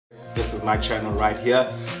This is my channel right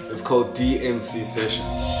here. It's called DMC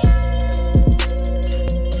Sessions.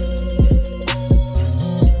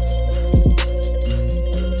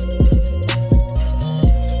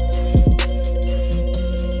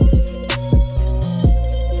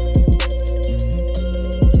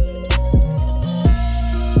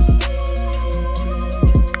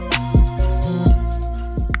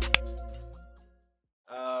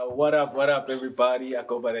 What up, everybody? I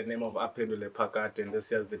go by the name of Apendule Pakat, and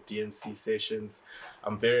this is the DMC Sessions.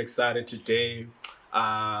 I'm very excited today,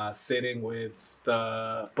 sitting with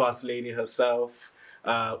the boss lady herself,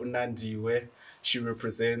 Nandiwe. She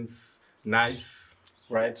represents NICE,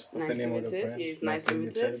 right? What's the name of the brand? Yes, NICE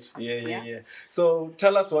Ltd. Yeah. So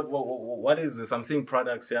tell us what is this? I'm seeing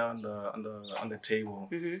products here on the table.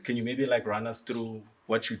 Mm-hmm. Can you maybe like run us through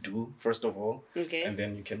what you do first of all? Okay. And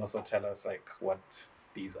then you can also tell us like what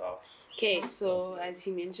these are. Okay, so as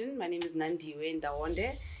he mentioned, my name is Nandiwe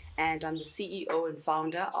Ndawonde, and I'm the CEO and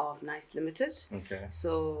founder of NICE Ltd. Okay.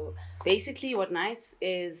 So basically what NICE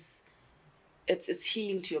is, it's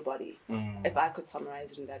healing to your body, if I could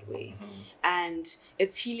summarize it in that way. And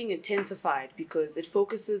it's healing intensified because it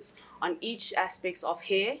focuses on each aspects of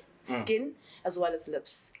hair, skin, as well as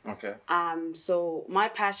lips. Okay. So my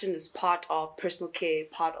passion is part of personal care,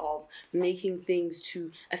 part of making things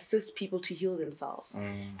to assist people to heal themselves.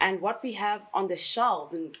 And what we have on the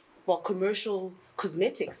shelves, and well, commercial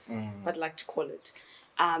cosmetics, I'd like to call it,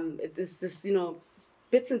 this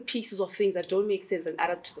bits and pieces of things that don't make sense and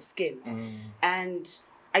add up to the skin. And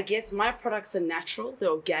I guess my products are natural, they're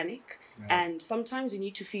organic. Yes. And sometimes you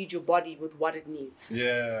need to feed your body with what it needs.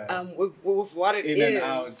 Yeah. With what it is. In and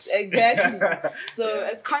out. Exactly. So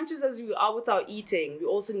as conscious as we are with our eating, we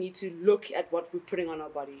also need to look at what we're putting on our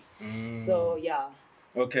body. So yeah.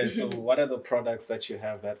 Okay, so what are the products that you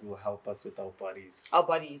have that will help us with our bodies? Our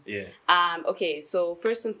bodies. Yeah. Okay, so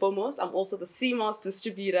first and foremost, I'm also the CMOS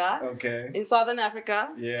distributor. Okay. In Southern Africa.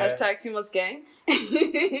 Yeah. Hashtag CMOS gang.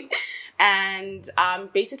 And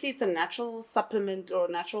basically it's a natural supplement or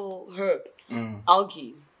natural herb,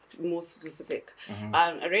 algae, more specific.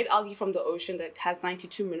 A red algae from the ocean that has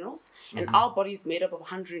 92 minerals, and our body is made up of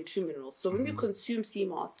 102 minerals. So when we consume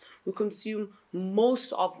CMOS, we consume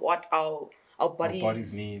most of what our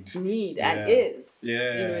bodies need and is,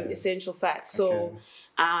 an essential fact. So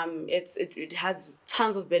it has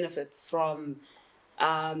tons of benefits from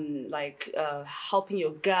helping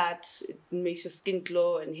your gut. It makes your skin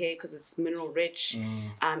glow and hair because it's mineral rich.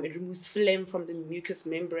 It removes phlegm from the mucous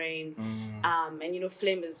membrane. And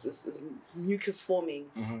phlegm is mucus forming.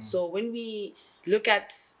 So when we look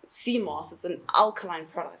at CMOS, it's an alkaline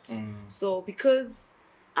product. So because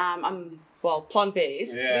I'm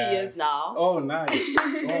plant-based, 3 years now. Oh, nice.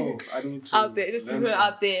 Oh, I need to out there, just to put it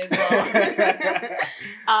out there as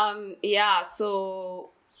well. So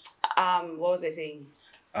what was I saying?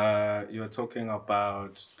 You were talking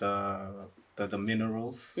about the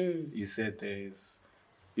minerals. You said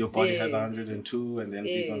your body has 102, and then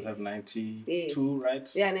these ones have 92, right?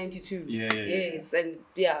 Yeah, 92. Yes, and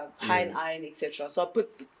high in iron, etc. So I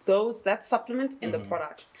put that supplement in the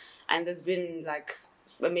products, and there's been like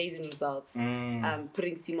amazing results.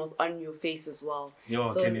 Putting CMOS on your face as well.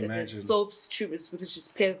 So can imagine. Soaps, which is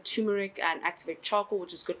just paired turmeric and activate charcoal,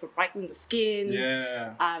 which is good for brightening the skin.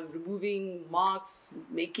 Removing marks,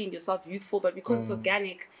 making yourself youthful. But because it's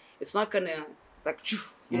organic, it's not gonna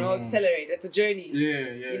accelerate. It's a journey.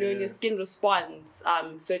 And your skin responds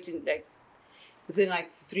certain within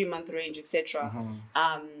like 3-month range, etc.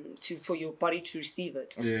 For your body to receive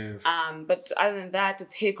it. But other than that,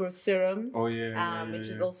 it's hair growth serum. Which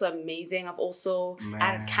is also amazing. I've also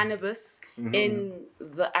added cannabis in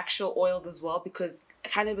the actual oils as well, because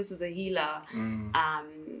cannabis is a healer,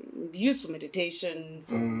 used for meditation,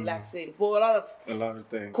 for relaxing, for a lot of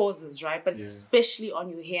things, causes, right? But especially on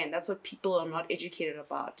your hair, and that's what people are not educated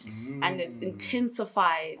about. And it's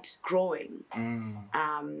intensified growing,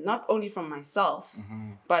 not only from myself,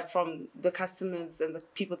 but from the customers and the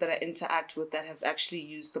people that I interact with that have actually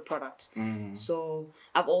used the product. So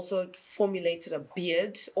I've also formulated a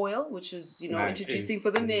beard oil, which is introducing for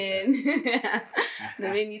the men. The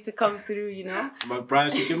men need to come through, My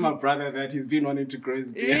brother, she gave my brother that he's been wanting to grow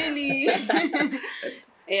his beard. Really?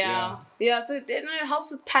 Yeah. So it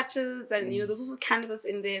helps with patches, and there's also cannabis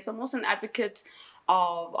in there. So I'm also an advocate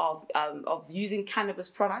of using cannabis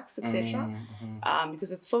products, etc.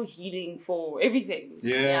 Because it's so healing for everything.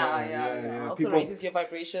 Also people raises your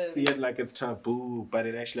vibration. See it like it's taboo, but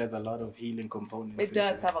it actually has a lot of healing components. It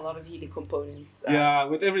does have a lot of healing components.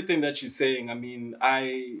 With everything that you're saying, I mean,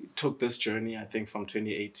 I took this journey, I think, from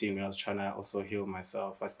 2018 when I was trying to also heal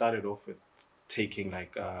myself. I started off with taking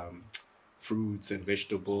like fruits and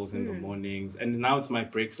vegetables in the mornings. And now it's my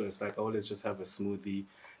breakfast. Like I always just have a smoothie.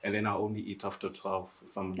 And then I only eat after 12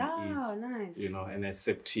 if I'm gonna eat. Nice. You know, and I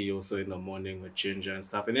sip tea also in the morning with ginger and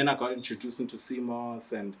stuff. And then I got introduced into sea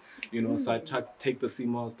moss, and you know, so I take the sea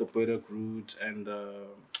moss, the burdock root, and the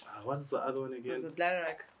what is the other one again? It's a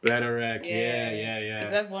bladderwrack. Bladderwrack, yeah.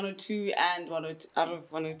 That's 102 and 102 out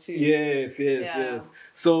of 102. Yes.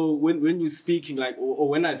 So when you're speaking, like, or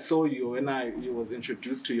when I saw you, or when I was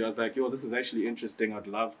introduced to you, I was like, yo, this is actually interesting. I'd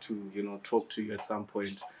love to, you know, talk to you at some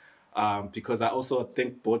point. Because I also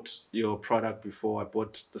bought your product before. I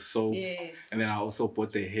bought the soap, and then I also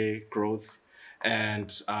bought the hair growth. And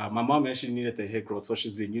my mom actually needed the hair growth, so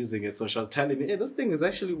she's been using it. So she was telling me, hey, this thing is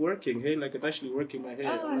actually working. Hey, like it's actually working my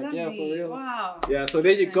hair. I'm like, yeah, for real. Wow. Yeah, so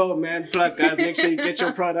there you go, man. Plug, guys. Make sure you get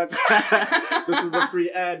your product. This is a free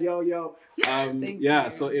ad, yo. Thank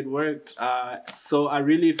you. So it worked. So I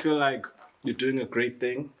really feel like you're doing a great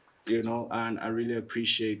thing. You know, and I really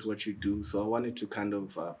appreciate what you do. So I wanted to kind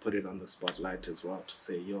of put it on the spotlight as well to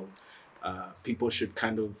say, yo, people should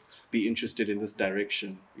kind of be interested in this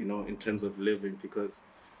direction, you know, in terms of living, because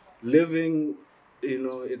living, you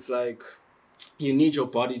know, it's like you need your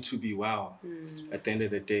body to be well at the end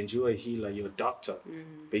of the day. And you're a healer, you're a doctor.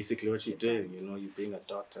 Basically what you're doing, you know, you're being a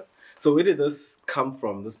doctor. So where did this come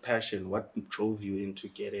from, this passion? What drove you into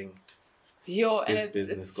getting and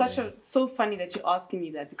it's so funny that you're asking me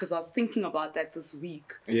that, because I was thinking about that this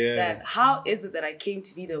week. That how is it that I came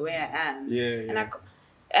to be the way I am?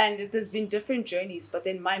 And there's been different journeys, but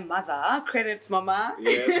then my mother, credit mama,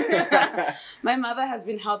 my mother has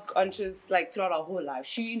been health conscious like throughout our whole life.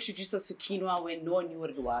 She introduced us to quinoa when no one knew what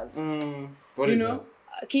it was. What is it?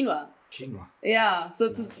 Quinoa. Yeah, so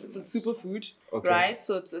it's a superfood, right?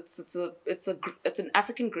 So it's an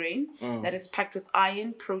African grain that is packed with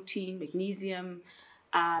iron, protein, magnesium,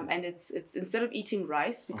 and it's instead of eating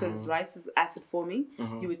rice, because rice is acid forming,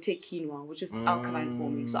 you would take quinoa, which is alkaline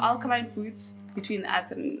forming. So alkaline foods, between the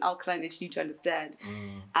acid and alkaline that you need to understand,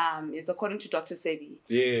 is according to Dr. Sebi.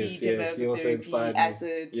 He developed therapy,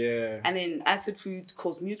 acid, and then acid food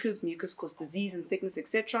cause mucus cause disease and sickness,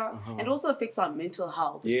 etc. And also affects our mental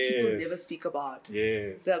health. People never speak about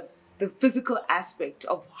the physical aspect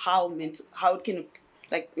of how it can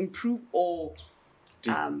like improve or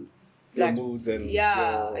your moods and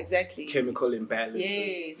exactly chemical imbalances.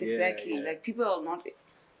 Yes, exactly. Like people are not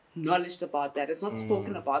knowledge about that. It's not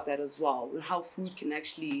spoken about that as well. How food can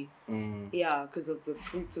actually, because of the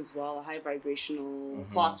fruits as well, high vibrational,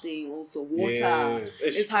 fasting, also water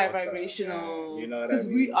is high vibrational. You know what I because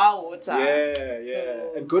mean? we are water.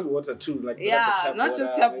 So, and good water too. Like not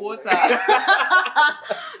just tap water.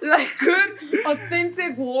 Like good,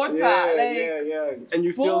 authentic water. And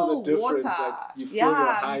you feel the difference. Water. Like you feel you're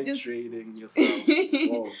hydrating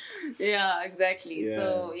yourself. Yeah, exactly.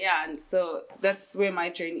 So and so that's where my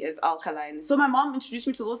journey is, alkaline. So my mom introduced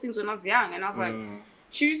me to those things when I was young, and I was like,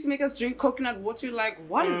 she used to make us drink coconut water. You're like,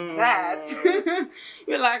 what is that?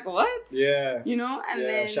 You're like, what? Yeah. You know, and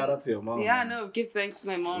then shout out to your mom. Yeah, no, give thanks to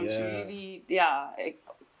my mom. She really,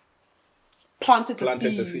 planted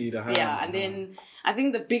the seed. And then I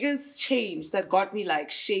think the biggest change that got me like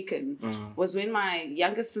shaken was when my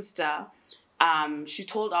younger sister, she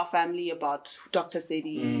told our family about Dr.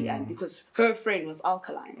 Sebi, and because her friend was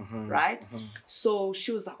alkaline, right? So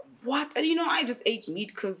she was like, what? And you know, I just ate meat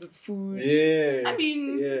because it's food. I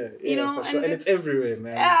mean, you know, and it's everywhere,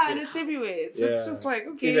 man. Yeah, and it's everywhere. It's just like,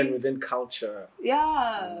 okay. Even within culture.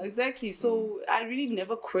 Yeah, exactly. So I really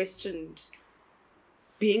never questioned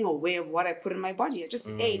being aware of what I put in my body. I just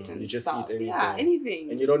ate and you just stuff. eat anything. Yeah,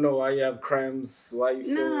 anything. And you don't know why you have cramps, why you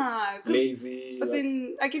feel lazy. But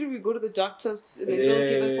then we go to the doctors and they don't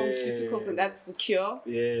give us pharmaceuticals, and that's the cure.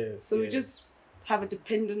 So we just have a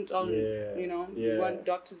dependent on, you know, we want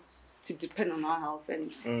doctors to depend on our health,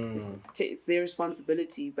 and it's their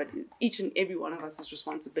responsibility, but each and every one of us is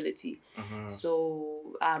responsibility. So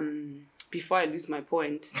before I lose my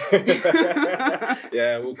point,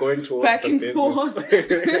 we're going towards back and the forth.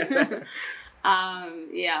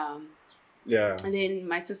 And then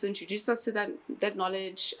my sister introduced us to that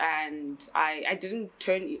knowledge, and I didn't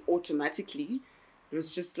turn it automatically. It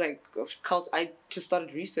was just like I just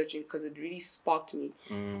started researching because it really sparked me.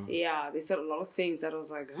 They said a lot of things that I was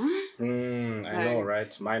like, huh? I know,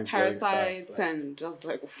 right? Mind parasites stuff, and I was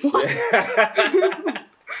like, what?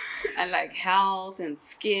 And like health and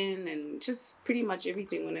skin and just pretty much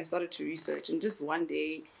everything when I started to research. And just one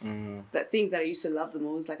day, the things that I used to love the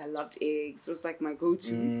most, like I loved eggs. It was like my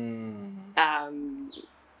go-to. And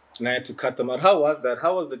I had to cut them out. How was that?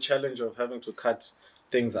 How was the challenge of having to cut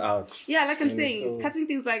things out. Yeah, like I'm saying, cutting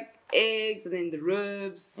things like eggs and then the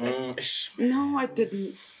ribs. No, I did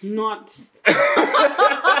not.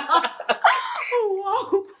 Oh,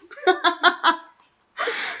 wow.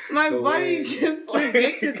 My body just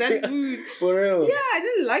rejected that food. For real? Yeah, I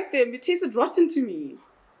didn't like them. It tasted rotten to me.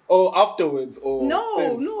 Oh, afterwards? Or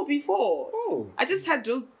No, before. Oh. I just had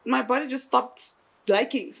those, my body just stopped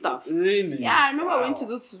liking stuff. Really? Yeah, I remember I went to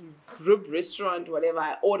this rib restaurant, whatever,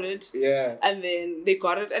 I ordered. Yeah. And then they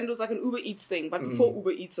got it, and it was like an Uber Eats thing, but before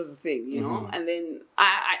Uber Eats was a thing, you know? And then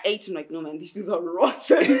I ate and like, no man, these things are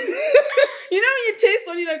rotten. You know when you taste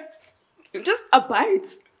one, you're like, just a bite.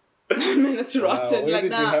 Man, it's rotten. Where like,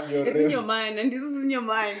 did you have your it's ribs? in your mind, and this is in your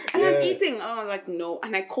mind. And I'm eating. I was like, no.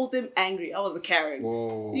 And I called them angry. I was a Karen.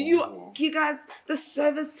 Whoa. You guys, the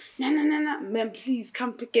service, no. Man, please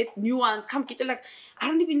come get new ones. Come get it. Like, I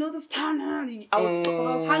don't even know this town. I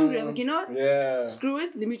was hungry. I was like, you know what? Yeah. Screw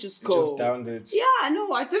it. Let me just go. You just downed it. Yeah,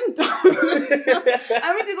 no, I didn't down it.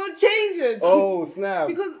 I went to go change it. Oh, snap.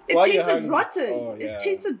 Because it tasted rotten. Oh, yeah. It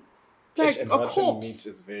tasted like a corpse. Meat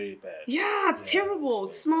is very bad. Yeah, it's terrible.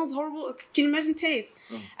 It smells horrible. Can you imagine taste?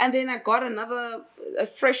 And then I got a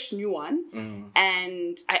fresh new one,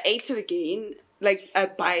 and I ate it again, like a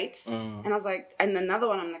bite, and I was like, and another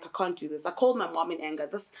one. I'm like, I can't do this. I called my mom in anger.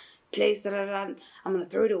 This place, I'm gonna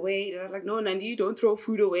throw it away. They're like, no, Nandi, you don't throw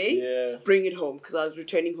food away. Yeah. Bring it home, because I was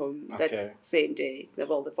returning home that same day.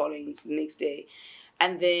 The next day,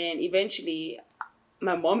 and then eventually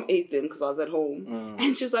my mom ate them because I was at home,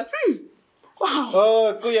 and she was like, wow.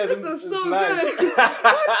 Oh, cool. Yeah, this is so nice. good. What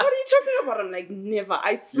are you talking about? I'm like, never.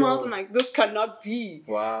 I smelled. I'm like, this cannot be.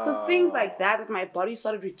 Wow. So things like that my body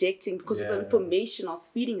started rejecting because of the information I was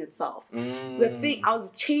feeding itself. The thing, I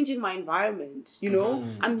was changing my environment, you know?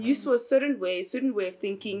 I'm used to a certain way of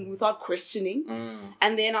thinking without questioning.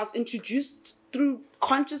 And then I was introduced through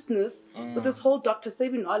consciousness with this whole Dr.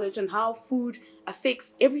 Sebi knowledge and how food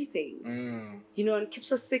affects everything, you know, and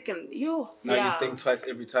keeps us sick. And you think twice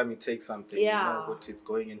every time you take something. You know what it's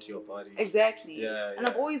going into your body. Exactly. Yeah. And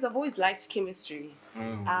I've always liked chemistry.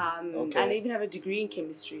 And I even have a degree in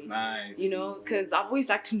chemistry. Nice. You know, because I've always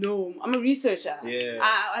liked to know. I'm a researcher. Yeah.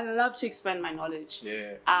 I love to expand my knowledge.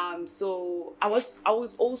 Yeah. So I was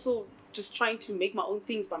also just trying to make my own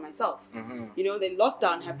things by myself. You know, then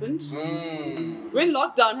lockdown happened. When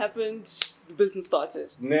lockdown happened, the business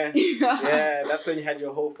started. Yeah, that's when you had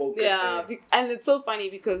your whole focus. Yeah, and it's so funny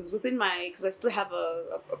because because I still have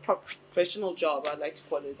a professional job, I'd like to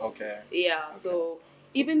call it. Okay. Yeah, okay. So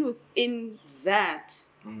even within that,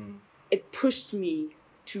 it pushed me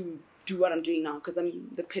to do what I'm doing now, because I'm in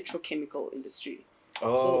the petrochemical industry.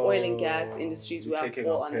 So oil and gas industries we are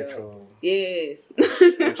all under. Petrol. Yes.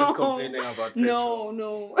 You're just complaining about petrol.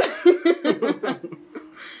 No.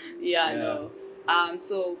 No.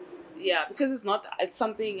 So yeah, because it's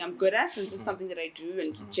something I'm good at and just something that I do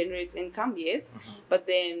and generates income, yes. But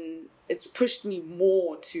then it's pushed me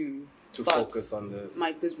more to focus on this.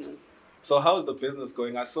 My business. So how's the business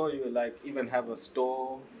going? I saw you even have a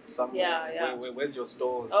store somewhere. Yeah. Where's your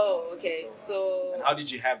stores? Oh, okay. So and how did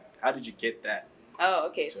you get that? Oh,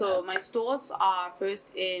 okay. So my stores are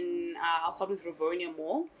first in, I'll start with Rivonia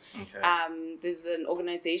Mall. Okay. There's an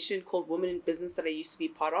organization called Women in Business that I used to be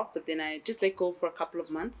part of, but then I just let go for a couple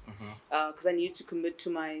of months because I needed to commit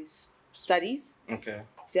to my studies. Okay.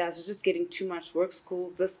 So yeah, I was just getting too much work,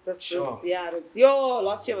 school, this. Yeah,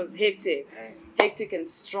 last year was hectic and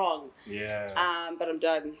strong. Yeah. But I'm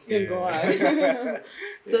done. Thank God.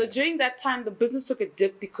 So during that time, the business took a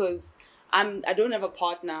dip because I don't have a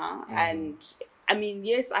partner, and I mean,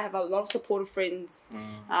 yes, I have a lot of supportive friends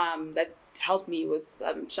that help me with.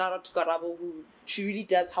 Shout out to Karabo, who she really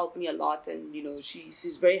does help me a lot, and you know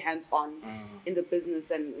she's very hands on in the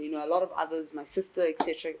business, and you know a lot of others, my sister,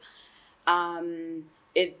 etc.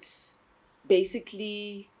 It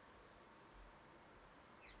basically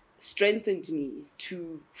strengthened me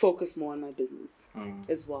to focus more on my business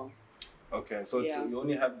as well. Okay, so you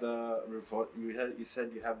only have you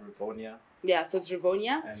said you have Rivonia. Yeah, so it's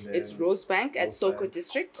Rivonia. It's Rosebank at Soko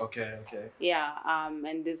District. Okay. Yeah,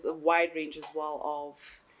 and there's a wide range as well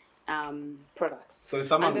of products. So if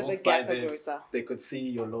someone walks by there, they could see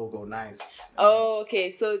your logo, NICE. Oh, okay.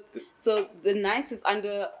 So the NICE is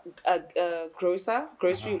under a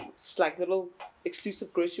grocery, like little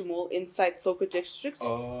exclusive grocery mall inside Soko District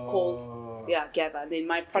called Gather. And then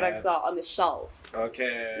my products are on the shelves.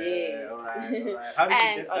 Okay. Yes. All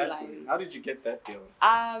right. How did you get that deal?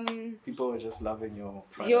 People were just loving your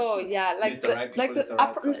products.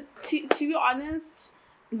 To be honest,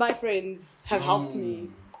 my friends have helped me.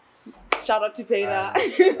 Shout out to Peter.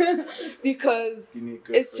 Because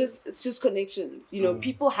it's just connections. You know,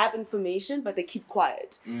 people have information, but they keep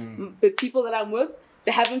quiet. The people that I'm with,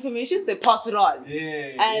 they have information, they pass it on.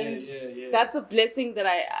 And that's a blessing that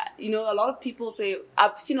you know, a lot of people say,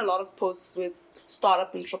 I've seen a lot of posts with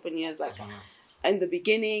startup entrepreneurs, like, in the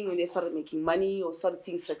beginning, when they started making money or started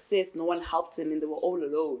seeing success, no one helped them and they were all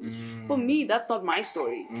alone. For me, that's not my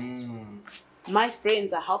story. My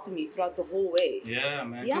friends are helping me throughout the whole way. Yeah,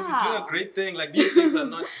 man. Because you do a great thing. Like, these things are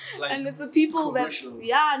not like and it's the people commercial.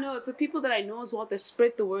 it's the people that I know as well that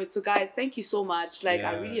spread the word. So guys, thank you so much. Like,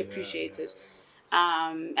 I really appreciate it.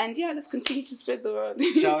 And yeah, let's continue to spread the word.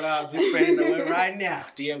 Shout out, we're spreading the word right now.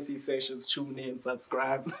 DMC sessions, tune in,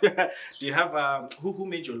 subscribe. Do you have who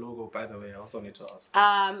made your logo, by the way? I also need to ask.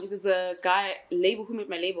 There's a guy who made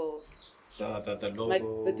my label. The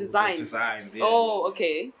logo, the design. The designs, yeah. Oh,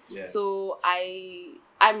 okay. Yeah. So I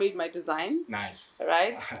made my design. Nice.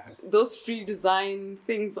 Right? Those free design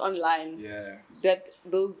things online. Yeah.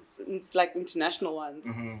 Those like international ones.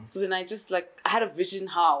 So then I just I had a vision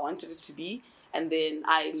how I wanted it to be. And then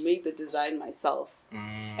I made the design myself.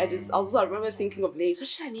 I remember thinking of names. What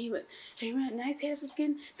should I name it? Should I name it Nice Hair After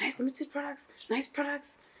Skin? Nice Limited Products? Nice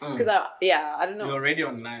Products? Because I don't know. You're already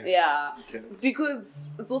on Nice. Yeah. Okay.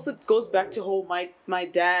 Because it also goes back to how my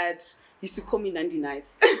dad used to call me Nandiwe.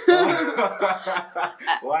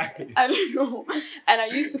 Why? I don't know. And I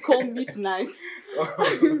used to call meat nice.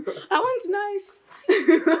 I want nice.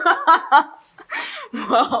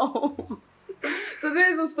 Wow. So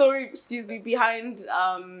there's a story, behind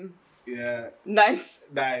Nice.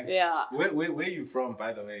 Yeah. Where are you from,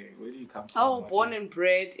 by the way? Where do you come from? Oh, born and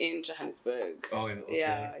bred in Johannesburg. Oh, okay.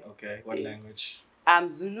 Yeah. Okay. What language? I'm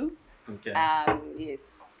Zulu. Okay.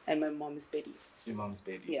 Yes. And my mom is Betty. Your mom's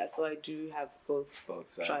Betty. Yeah, so I do have both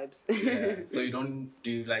tribes. Yeah. So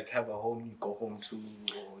do you like have a home you go home to?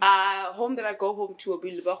 Home that I go home to will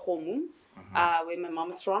be Libahomu, where my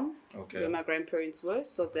mom is from. Okay. Where my grandparents were.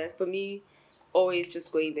 So that for me, always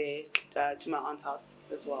just going there to my aunt's house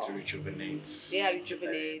as well. To rejuvenate. Yeah,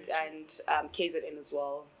 rejuvenate and KZN as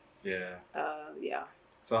well. Yeah. Yeah.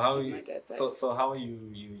 So how are you? So how are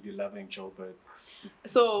you loving Joburg?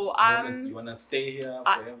 So you wanna stay here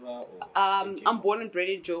forever? Or I'm born and bred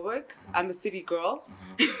in Joburg. I'm a city girl.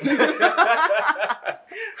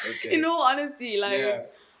 Okay. In all honesty, the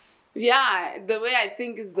way I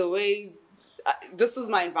think is the way. This is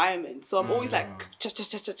my environment, so I'm always like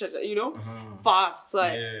you know, fast.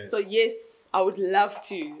 So yes, I would love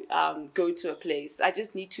to go to a place. I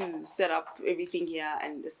just need to set up everything here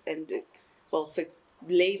and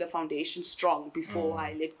lay the foundation strong before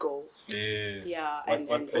I let go. Yes. Yeah, and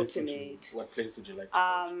automate. What place would you like to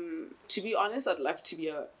go to be honest, I'd love to be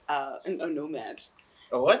a nomad.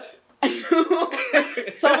 A what?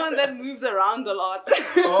 Someone that moves around a lot.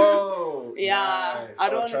 Oh, yeah. Nice. I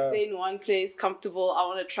don't want to stay in one place comfortable. I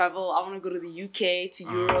want to travel. I want to go to the UK, to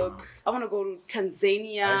Europe. I want to go to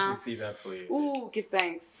Tanzania. I actually see that for you. Ooh, give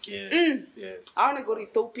thanks. Yes, yes. I want to go to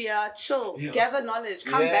Ethiopia, chill, gather knowledge,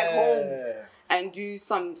 come back home, and do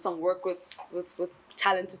some work with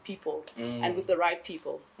talented people and with the right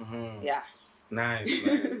people. Yeah. Nice,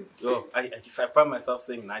 man. Yo, I find myself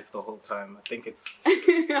saying nice the whole time. I think it's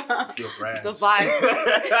your brand. The vibes.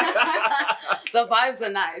 The vibes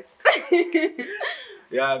are nice.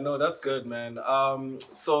 Yeah, no, that's good, man.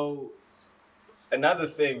 So another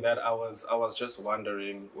thing that I was just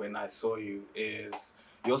wondering when I saw you is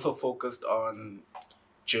you also focused on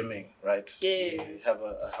gymming, right? Yes. You have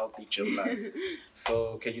a healthy gym life.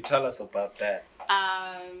 So can you tell us about that?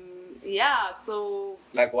 Yeah, so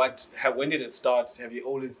like when did it start? Have you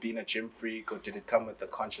always been a gym freak, or did it come with the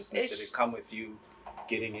consciousness? Did it come with you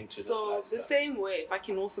getting into this lifestyle? So the same way, if I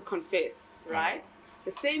can also confess, right?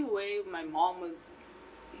 The same way my mom was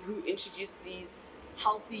who introduced these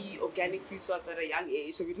healthy organic foods to us at a young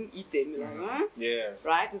age, so we didn't eat them. Yeah.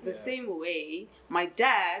 Right? It's the same way my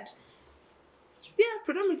dad,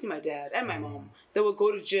 predominantly my dad and my mom, they would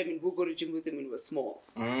go to gym and we'll go to gym with them when we were small.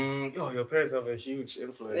 Oh, your parents have a huge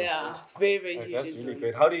influence. Yeah, very, very huge That's influence. really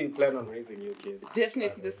great. How do you plan on raising your kids?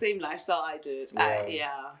 Definitely the same lifestyle I did.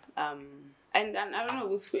 And I don't know,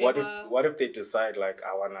 with whoever... What if they decide, like,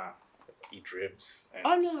 I want to eat ribs?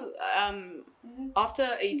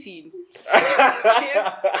 After 18.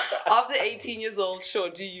 After 18 years old, sure,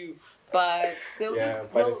 do you. But they'll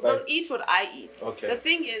eat what I eat. Okay. The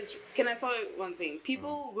thing is, can I tell you one thing?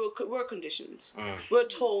 People were conditioned. We're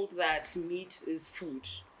told that meat is food.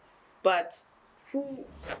 But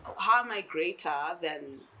how am I greater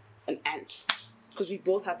than an ant? Because we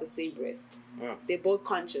both have the same breath. They're both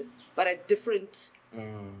conscious, but at different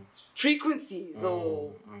frequencies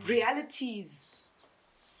or realities.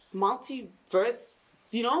 multiverse,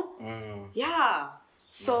 you know? Yeah.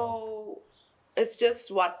 So it's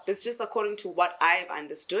just according to what I've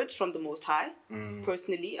understood from the Most High,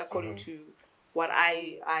 personally, according to what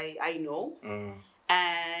I know.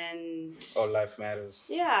 And all life matters.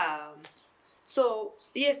 Yeah. So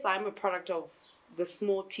yes, I'm a product of the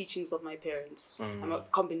small teachings of my parents. I'm a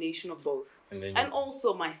combination of both. And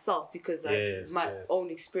also myself, because I've my own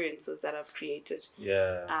experiences that I've created.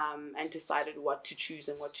 And decided what to choose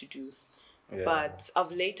and what to do. But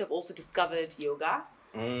of late, I've also discovered yoga.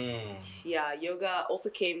 Yeah, yoga also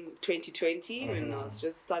came 2020 when I was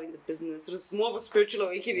just starting the business. It was more of a spiritual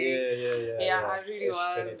awakening. Yeah, it really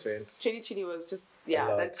was. 2020 was just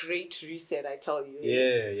that great reset, I tell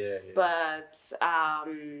you. But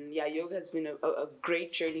yoga has been a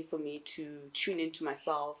great journey for me to tune into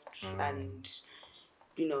myself and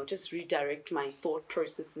just redirect my thought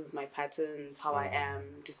processes, my patterns, how I am,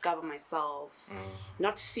 discover myself,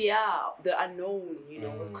 not fear the unknown.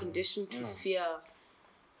 We're conditioned to fear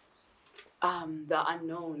the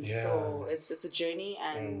unknown. So it's a journey,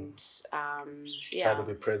 and try to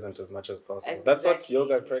be present as much as possible. That's what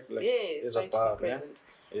yoga is about.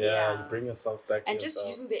 You bring yourself back to and yourself. Just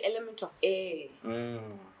using the element of air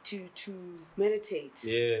to meditate,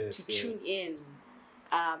 to tune in,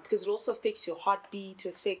 because it also affects your heartbeat,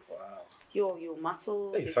 affects your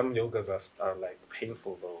muscles. Hey, some yogas are like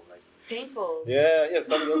painful though, like painful. Yeah.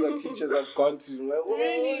 Some yoga teachers have gone to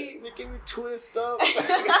really making me twist up.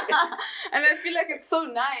 And I feel like it's so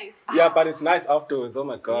nice. Yeah, but it's nice afterwards. Oh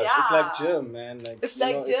my gosh, it's like gym, man. Like it's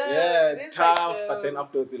like gym. It's tough, like but then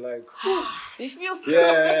afterwards you're like, you feel so.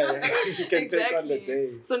 Yeah, you can take on the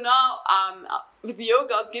day. So now, with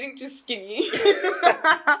yoga, I was getting too skinny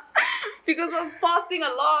because I was fasting a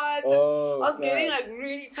lot. I was getting like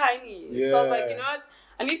really tiny. So I was like, you know what?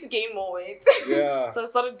 I need to gain more weight. So I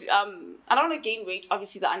started, I don't want to gain weight,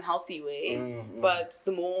 obviously the unhealthy way, but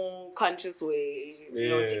the more conscious way,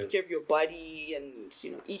 taking care of your body and,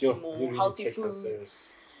 eating more healthy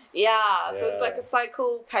foods. So it's like a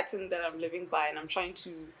cycle pattern that I'm living by, and I'm trying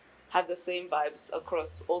to have the same vibes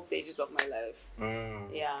across all stages of my life.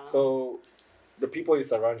 So the people you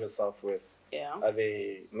surround yourself with, are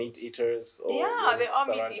they meat eaters? Or they are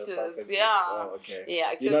meat eaters. Oh, okay.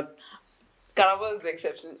 Except Karaba is the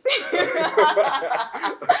exception.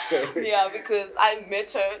 Because I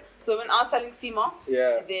met her. So when I was selling CMOS,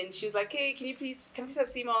 then she was like, "Hey, can you please have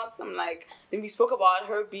CMOS?" I'm like, then we spoke about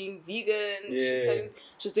her being vegan.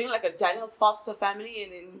 She's doing like a Daniel's fast with her family,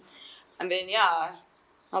 and then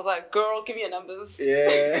I was like, "Girl, give me your numbers."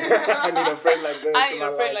 I need a friend like this. I need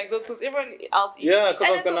a friend like this because everyone else eats. Because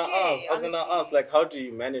I was gonna ask, like, how do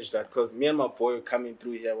you manage that? Because me and my boy coming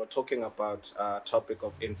through here, we're talking about topic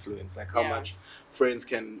of influence, like how much friends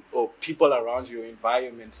or people around your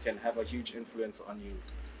environment can have a huge influence on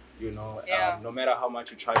you. No matter how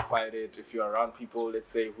much you try to fight it, if you're around people, let's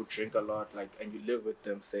say, who drink a lot, and you live with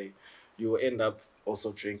them, say, you will end up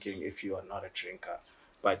also drinking if you are not a drinker.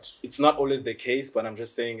 But it's not always the case, but I'm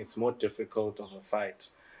just saying it's more difficult of a fight.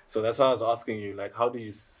 So that's why I was asking you, like, how do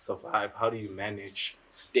you survive? How do you manage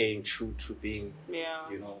staying true to being,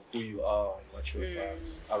 who you are and what you're about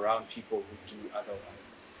around people who do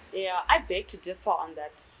otherwise? I beg to differ on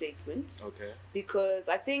that segment. Okay. Because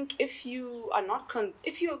I think if you are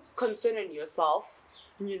if you're concerned in yourself,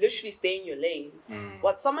 and you literally stay in your lane,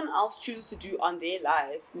 what someone else chooses to do on their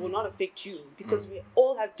life will not affect you, because we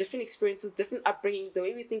all have different experiences, different upbringings. The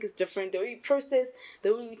way we think is different. The way we process,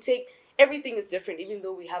 the way we take, everything is different, even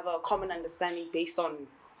though we have a common understanding based on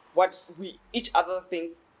what we each other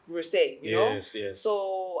think we're saying, you know? Yes.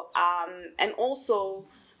 So, and also,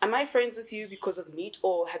 am I friends with you because of meat,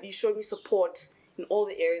 or have you shown me support in all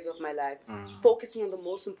the areas of my life, focusing on the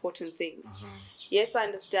most important things? Yes, I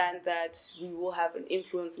understand that we will have an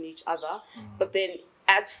influence on each other, but then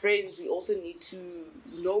as friends, we also need to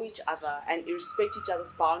know each other and respect each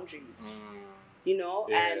other's boundaries,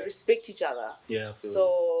 and respect each other.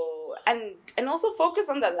 So, and also focus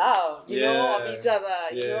on the love, of each other,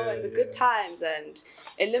 and the good times, and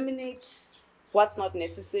eliminate what's not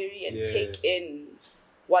necessary and take in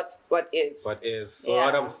what is. So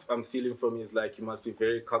what I'm feeling from you is like you must be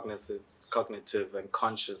very cognitive and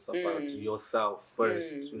conscious about yourself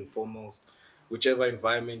first and foremost. Whichever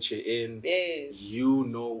environment you're in, you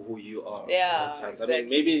know who you are. At times. Exactly. I mean,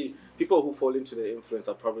 maybe people who fall into the influence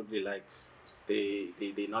are probably like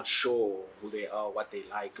they're not sure who they are, what they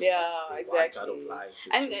like, what they want out of life.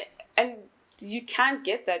 And you can't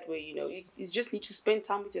get that way, you just need to spend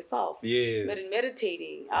time with yourself. Yes.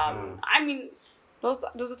 Meditating. I mean, There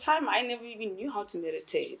was a time I never even knew how to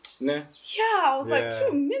meditate. Nah. Yeah, I was like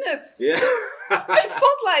 2 minutes. Yeah. I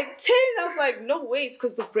felt like 10. I was like, no ways,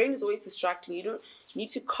 because the brain is always distracting. You need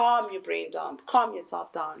to calm your brain down, calm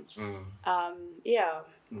yourself down. Yeah.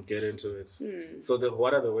 Get into it. So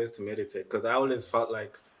what are the ways to meditate? Because I always felt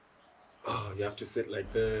like, oh, you have to sit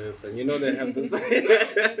like this, and they have this.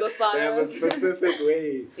 They have a specific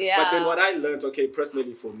way. Yeah. But then what I learned,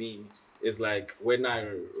 personally for me, is like when I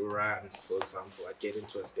ran, for example, I get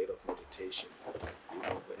into a state of meditation.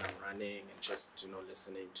 When I'm running and just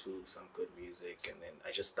listening to some good music, and then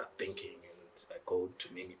I just start thinking, and I go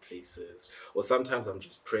to many places. Or sometimes I'm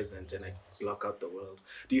just present and I block out the world.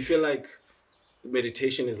 Do you feel like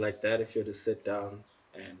meditation is like that if you're to sit down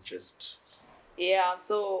and just? Yeah,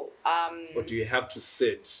 so or do you have to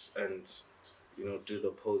sit and do the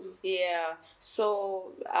poses? Yeah,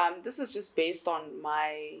 so this is just based on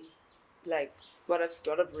my what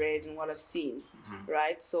I've read and what I've seen,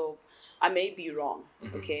 right? So I may be wrong,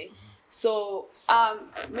 okay? So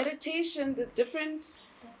meditation, there's different.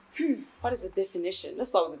 What is the definition? Let's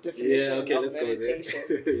start with the definition of meditation.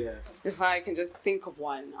 Go there. Yeah. If I can just think of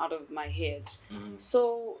one out of my head.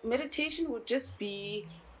 So meditation would just be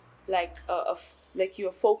like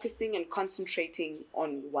you're focusing and concentrating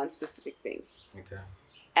on one specific thing. Okay.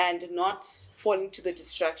 And not falling to the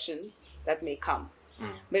distractions that may come.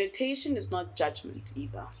 Meditation is not judgment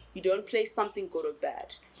either. You don't place something good or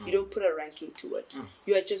bad. You don't put a ranking to it.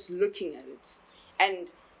 You are just looking at it. And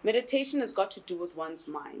meditation has got to do with one's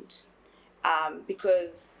mind.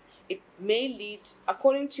 Because it may lead,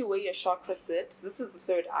 according to where your chakra sits, this is the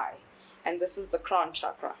third eye. And this is the crown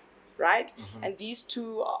chakra, right? And these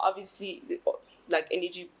two are obviously like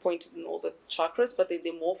energy pointers in all the chakras, but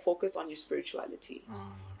they're more focused on your spirituality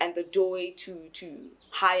and the doorway to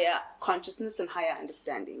higher consciousness and higher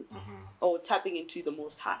understanding, or tapping into the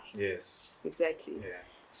Most High. Yes, exactly. Yeah.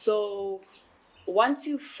 So once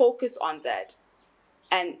you focus on that,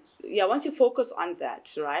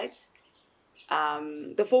 right,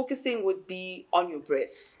 the focusing would be on your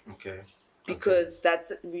breath. Okay. Because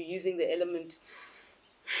we're using the element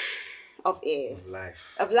of air.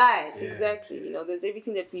 Of life, yeah. Exactly. There's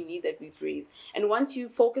everything that we need, that we breathe. And once you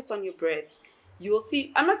focus on your breath, you will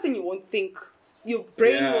see, I'm not saying you won't think, your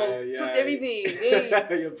brain will put everything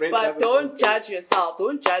in. Your brain, but don't judge yourself.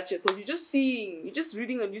 Don't judge it, because you're just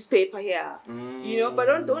reading a newspaper here.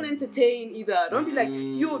 But don't entertain either. Don't be like,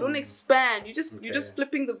 don't expand. You're just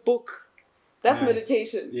flipping the book. That's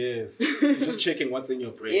meditation. Yes. You're just checking what's in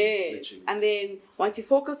your brain. Yes. Literally. And then once you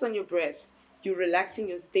focus on your breath, you're relaxing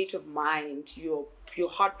your state of mind. Your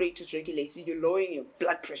heart rate is regulated. You're lowering your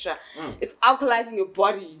blood pressure. It's alkalizing your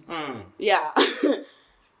body. Yeah.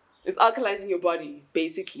 It's alkalizing your body,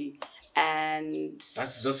 basically. And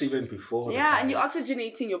that's even before. Yeah, and you're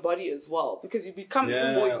oxygenating your body as well, because you become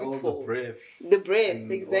even more youthful. All the breath. The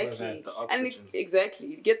breath, exactly.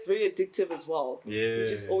 It gets very addictive as well. Yeah. You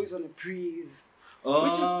just always want to breathe.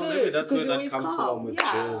 Which is good. Maybe that's where that comes from with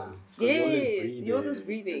gym. Yes, you're always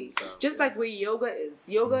breathing. Just like where yoga is.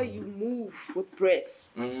 Yoga, you move with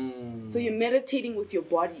breath. So you're meditating with your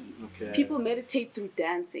body. Okay. People meditate through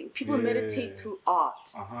dancing. People meditate through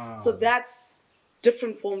art. So that's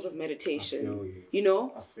different forms of meditation.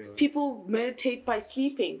 People meditate by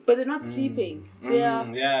sleeping, but they're not sleeping. They are,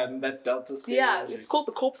 that delta state. Yeah, it's called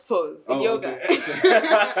the corpse pose in yoga.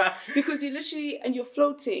 Because you literally, and you're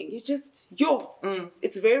floating.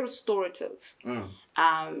 It's very restorative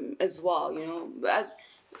as well.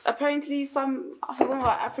 Apparently some of our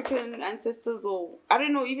African ancestors, or I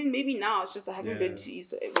don't know, even maybe now, it's just I haven't been to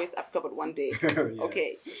West Africa but one day.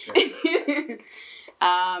 Okay.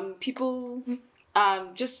 People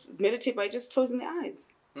just meditate by just closing their eyes.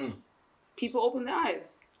 People open their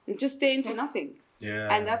eyes and just stay into nothing.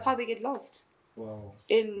 Yeah. And that's how they get lost. Wow.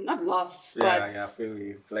 Not lost, but... I feel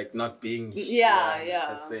you. Like not being... per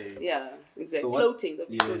se. Yeah, exactly. So floating.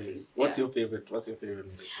 Floating. What's your favorite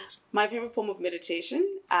meditation? My favorite form of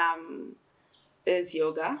meditation is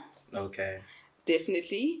yoga. Okay.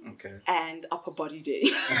 Definitely. Okay. And upper body day.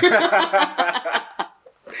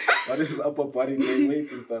 What is upper body day?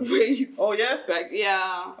 Weights and stuff. Weights. Oh yeah.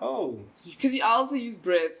 Oh. Because you also use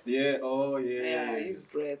breath. Yeah. Oh yeah. Yeah.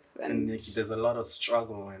 Use breath, and there's a lot of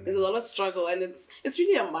struggle, and it's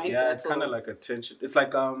really a mind. Yeah, it's kind of like a tension. It's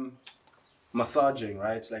like massaging,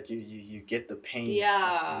 right? Like you get the pain.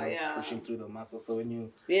 Yeah. Pushing through the muscle. So when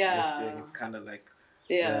you lifting, it's kind of like.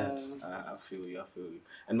 Yeah. I feel you.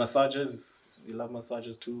 And massages, you love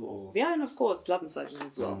massages too, or? Yeah, and of course, love massages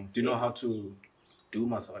as well. Do you know how to do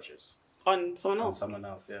massages? On someone else? On someone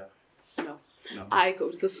else, yeah. No. I go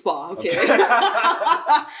to the spa, okay.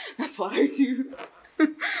 That's what I do.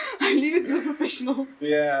 I leave it to the professionals.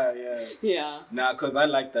 Yeah. Nah, because I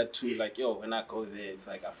like that too. Like, yo, when I go there, it's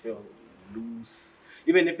like I feel loose.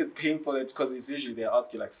 Even if it's painful, because it's usually they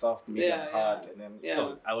ask you like soft, medium, hard, and then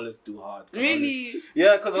yo, I always do hard. Really?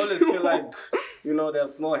 Because I always feel like, you know, they have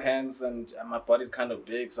small hands and my body's kind of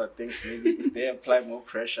big, so I think maybe if they apply more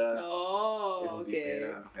pressure, it'll be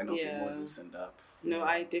better and it'll be more loosened up. No,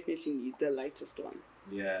 I definitely need the lightest one.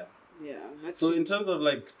 Yeah. Yeah. So in terms of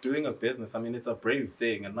like doing a business, I mean, it's a brave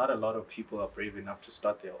thing, and not a lot of people are brave enough to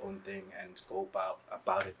start their own thing and go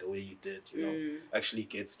about it the way you did, you know, actually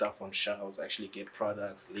get stuff on shelves, actually get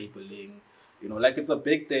products, labeling, you know, like it's a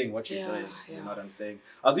big thing what you're doing, you know what I'm saying?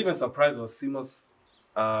 I was even surprised with Simo's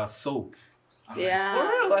soap. I'm like, for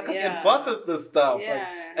real, like I can bother this stuff. Like,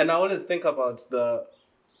 and I always think about the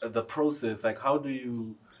process, like how do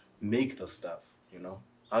you make the stuff, you know?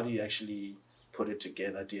 How do you actually put it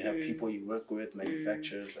together? Do you have people you work with,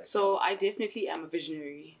 manufacturers? Like so I definitely am a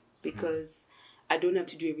visionary because I don't have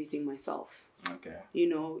to do everything myself. Okay. You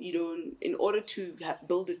know, you don't. In order to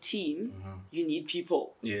build a team, you need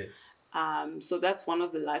people. Yes. So that's one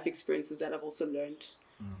of the life experiences that I've also learned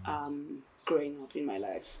growing up in my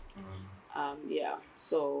life.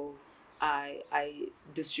 So I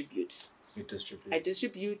distribute. You distribute. I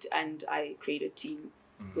distribute and I create a team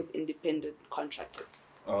with independent contractors.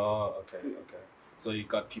 Oh, okay. So you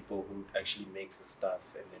got people who actually make the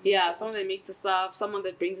stuff, and then someone that makes the stuff, someone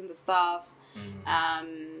that brings in the stuff.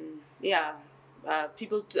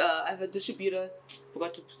 People. I have a distributor.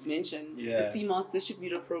 Forgot to mention the CMOS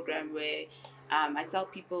distributor program where I sell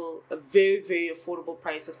people a very, very affordable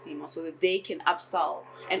price of CMOS so that they can upsell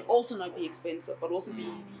and also not be expensive, but also be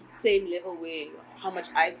same level where how much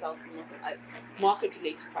I sell CMOS and market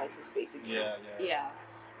related prices basically.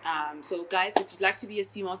 So guys, if you'd like to be a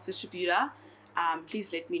CMOS distributor,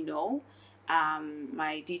 please let me know.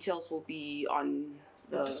 My details will be on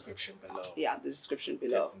the description below. Yeah, the description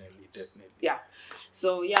below. Definitely. Yeah.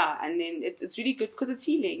 So and then it's really good because it's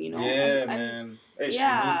healing, you know. Yeah, man. We need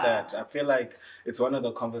that. I feel like it's one of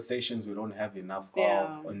the conversations we don't have enough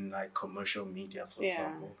of on like commercial media, for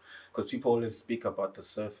example. Because people always speak about the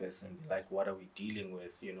surface and like, what are we dealing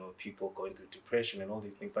with? You know, people going through depression and all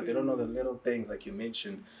these things, but they don't know the little things like you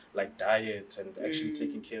mentioned, like diet and actually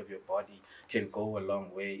taking care of your body can go a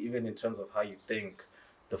long way, even in terms of how you think,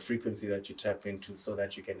 the frequency that you tap into, so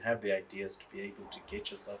that you can have the ideas to be able to get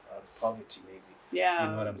yourself out of poverty, maybe. Yeah,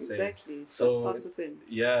 you know what I'm saying? Exactly. So it starts within.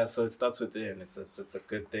 Yeah, so it starts within. It's a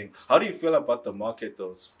good thing. How do you feel about the market,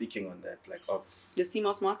 though? Speaking on that, like of the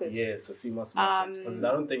CMOS market. Yes, the CMOS market. Because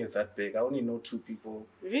I don't think it's that big. I only know 2 people.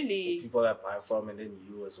 Really? The people I buy from, and then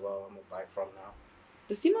you as well. I'm gonna buy from now.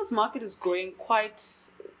 The CMOS market is growing quite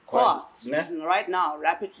fast right now,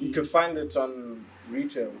 rapidly. You can find it on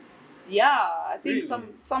retail. Yeah, I think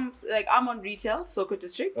some like I'm on retail, Soko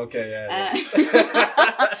District. Okay,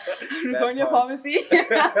 Rigonia Pharmacy.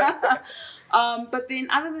 But then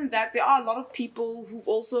other than that, there are a lot of people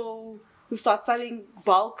who start selling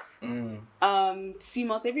bulk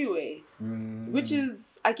CMOS everywhere, which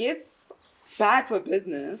is, I guess, bad for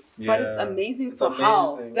business, but it's amazing for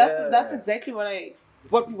health. That's exactly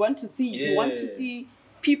what we want to see. We want to see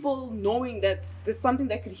people knowing that there's something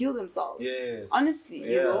that could heal themselves. Yes. Honestly,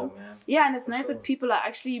 you know? Man. Yeah, and it's nice that people are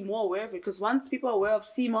actually more aware of it, because once people are aware of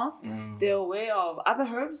CMOS, they're aware of other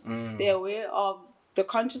herbs, they're aware of the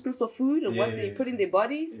consciousness of food and what they put in their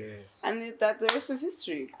bodies, and that the rest is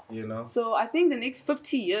history. You know? So I think the next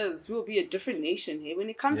 50 years we'll be a different nation here when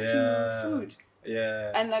it comes to food.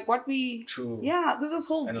 Yeah. And like what we... True. Yeah, there's this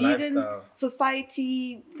whole vegan lifestyle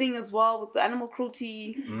society thing as well with the animal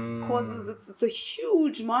cruelty causes. It's a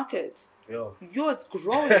huge market. Yo, it's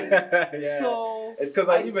growing. So... Because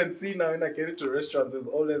I even see now when I get into restaurants, there's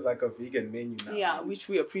always like a vegan menu now. Yeah, man, which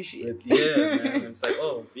we appreciate. Man. It's like,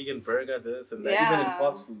 vegan burger, this and that. Yeah. Even in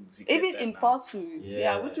fast foods. Even in fast foods,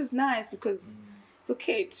 which is nice because it's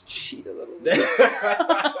okay to cheat a little bit.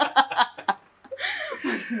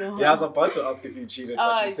 No. Yeah, I was about to ask if you cheated,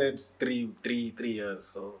 but you said three years,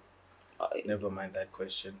 so never mind that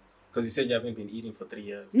question. Because you said you haven't been eating for 3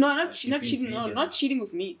 years. No, not cheating. No, not cheating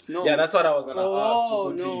with meat. No. Yeah, that's what I was gonna ask.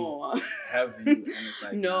 Oh no. Have you? And it's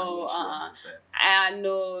like, no.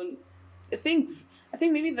 No. I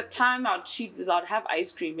think maybe the time I'd cheat is I'd have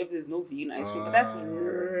ice cream if there's no vegan ice cream, but that's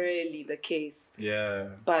rarely the case. Yeah.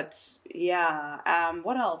 But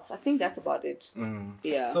what else? I think that's about it.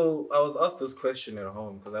 Yeah. So I was asked this question at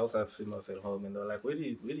home because I also have CMOS at home, and they were like, "Where do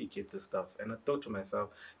you get this stuff?" And I thought to myself,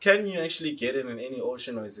 can you actually get it in any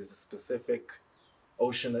ocean, or is it a specific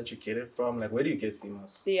ocean that you get it from? Like, where do you get sea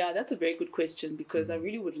moss? Yeah, that's a very good question, because I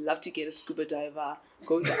really would love to get a scuba diver.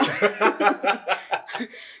 Go down.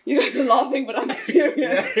 You guys are laughing, but I'm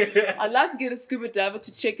serious. Yeah. I'd love to get a scuba diver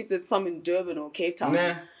to check if there's some in Durban or Cape Town.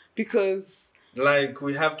 Nah. Because like,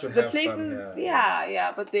 we have to have the places, some,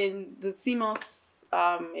 yeah. But then the sea moss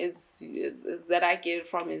is that I get it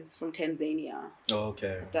from is from Tanzania. Oh,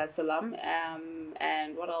 okay. Dar es Salaam.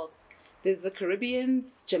 And what else? There's the Caribbean,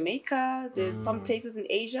 Jamaica. There's some places in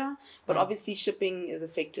Asia, but obviously shipping is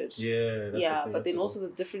affected. Yeah, that's but then also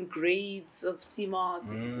there's different grades of sea moss.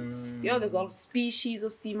 There's a lot of species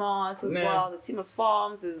of sea moss as well. The sea moss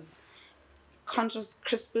farms is Contrast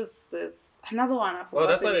Crispus. There's another one. Oh,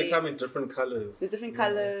 that's why they come in different colors. The different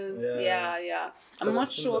colors. Yeah. I'm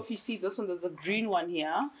not sure if you see this one. There's a green one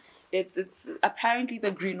here. It's apparently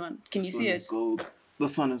the green one. Can you see it? Gold.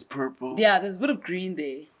 This one is purple. Yeah, there's a bit of green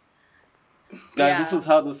there. Guys, this is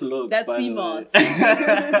how this looks. That's sea moss.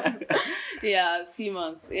 Yeah, sea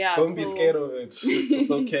moss. Yeah. Don't be scared of it.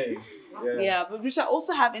 It's okay. Yeah, but which I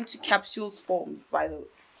also have into capsules forms, by the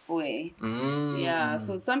way. Yeah,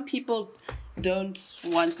 so some people don't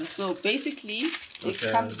want to. So basically, it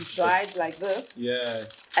comes dried like this. Yeah.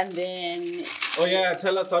 And then. Oh yeah,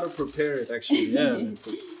 tell us how to prepare it. Actually, yeah.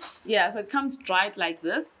 Yeah, so it comes dried like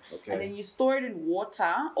this, and then you store it in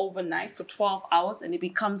water overnight for 12 hours, and it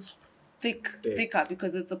becomes thicker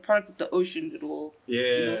because it's a product of the ocean. It will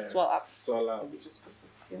swell up. Let me just put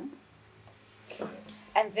this here.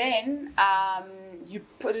 And then you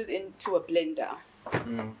put it into a blender.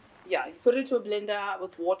 Yeah, you put it into a blender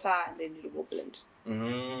with water, and then it will blend.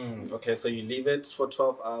 Okay, so you leave it for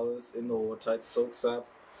 12 hours in the water. It soaks up.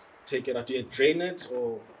 Take it out. Do you drain it,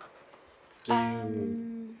 or do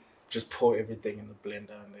you just pour everything in the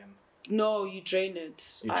blender and then? No, you drain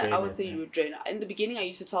it. I would say you would drain it. In the beginning, I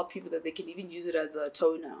used to tell people that they can even use it as a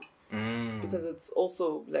toner because it's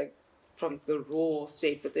also like from the raw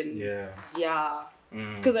state. But then,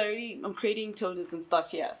 because I'm creating toners and stuff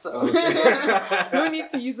here, so no need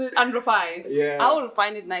to use it unrefined. Yeah, I will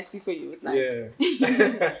refine it nicely for you. It's nice.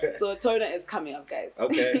 Yeah. So a toner is coming up, guys.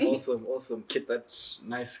 Okay, awesome. Get that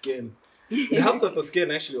nice skin. It helps with the skin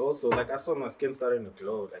actually also. Like I saw my skin starting to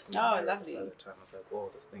glow. Like lovely. At the time I was like, whoa,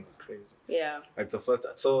 this thing is crazy. Yeah. Like the first,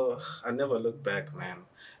 so I never look back, man.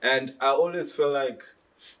 And I always feel like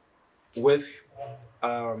with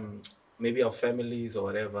maybe our families or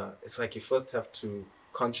whatever, it's like you first have to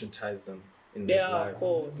conscientize them in this life. Of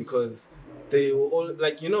course. Because they will all,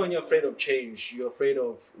 like, you know, when you're afraid of change, you're afraid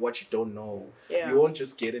of what you don't know. Yeah. You won't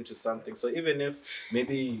just get into something. So even if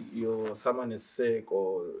maybe someone is sick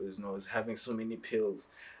or is having so many pills,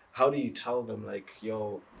 how do you tell them like,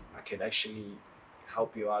 yo, I can actually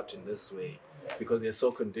help you out in this way? Because they're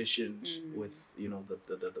so conditioned with,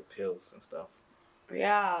 the pills and stuff.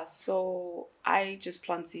 Yeah, so I just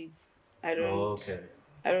plant seeds. I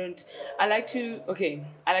like to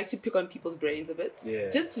pick on people's brains a bit. Yeah.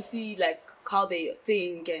 Just to see like how they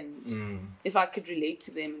think and if I could relate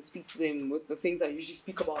to them and speak to them with the things I usually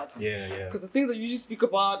speak about. Yeah. Because the things I usually speak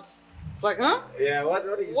about, it's like, huh? Yeah, what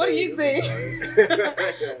are you saying? So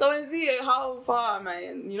I want to see how far am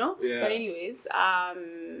I, Yeah. But anyways,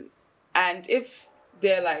 and if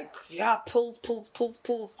they're like, pills,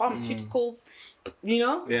 pharmaceuticals,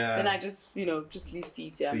 then I just, just leave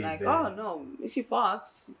seeds here. I'm like, oh no, if you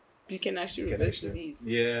fast, you can actually reverse disease.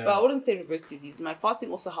 Yeah. But I wouldn't say reverse disease. My fasting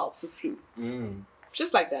also helps with flu.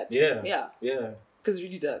 Just like that. Yeah. Because it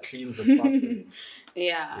really does. Cleans the pathway.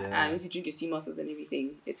 Yeah. And if you drink your sea mosses and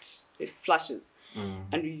everything, it flushes.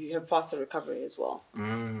 And you have faster recovery as well.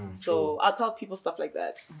 So I'll tell people stuff like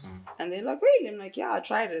that. And they're like, really? I'm like, yeah, I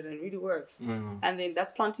tried it and it really works. And then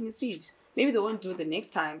that's planting a seed. Maybe they won't do it the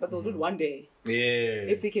next time, but they'll do it one day. Yeah.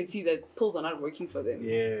 If they can see that pills are not working for them.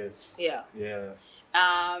 Yes. Yeah. Yeah.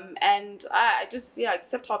 And I just,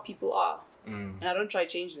 accept how people are. And I don't try to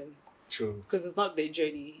change them. True. Because it's not their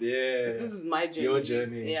journey. Yeah. This is my journey. Your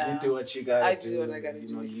journey. Yeah. You do what you gotta do. I do what I gotta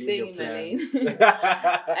do. You staying in my lane.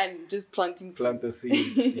 And just planting seeds. Plant the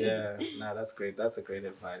seeds. Yeah. Nah, that's great. That's a great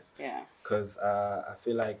advice. Yeah. Because I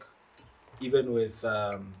feel like even with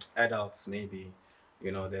adults, maybe,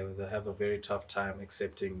 they have a very tough time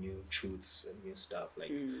accepting new truths and new stuff. Like,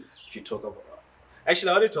 if you talk about... Actually,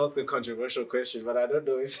 I wanted to ask a controversial question, but I don't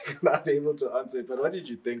know if you're not able to answer it. But what did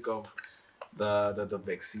you think of the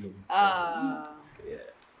vaccine? Yeah.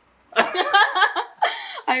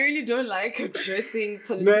 I really don't like addressing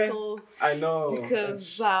political. I know.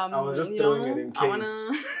 Because I was just throwing it in case.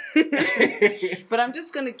 But I'm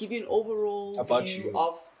just gonna give you an overall view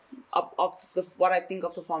of what I think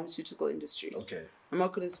of the pharmaceutical industry. Okay. I'm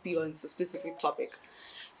not gonna speak on a specific topic.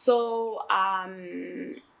 So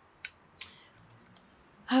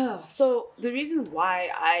So the reason why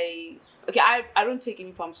I don't take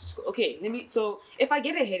any pharmaceutical. Okay, so if I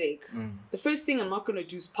get a headache, the first thing I'm not gonna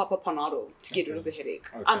do is pop a Panado to get rid of the headache.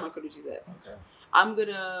 Okay. I'm not gonna do that. Okay. I'm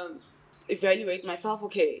gonna evaluate myself.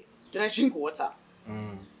 Okay, did I drink water?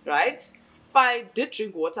 Right? If I did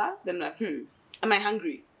drink water, then I'm like, am I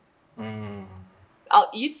hungry? I'll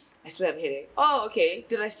eat, I still have a headache. Oh, okay.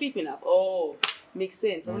 Did I sleep enough? Oh, makes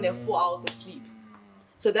sense. I only have 4 hours of sleep.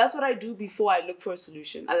 So that's what I do before I look for a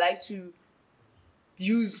solution. I like to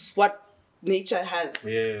use what nature has.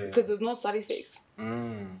 Yeah. Because there's no side effects.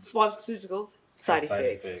 Pharmaceuticals, side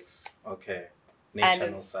effects. Okay.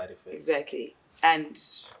 Nature, no side effects. Exactly. And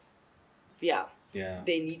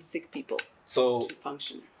they need sick people to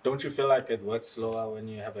function. Don't you feel like it works slower when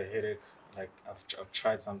you have a headache? Like I've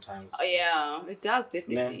tried sometimes. Oh yeah, it does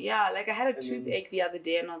definitely. Yeah, like I had a toothache the other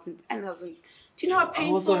day, and I was in. Do you know how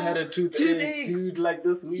painful? I also had a toothache, dude. Like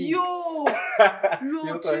this week. Yo,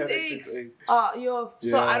 toothaches.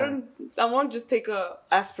 So I won't just take a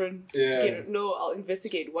aspirin to get it. No, I'll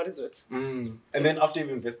investigate. What is it? And then after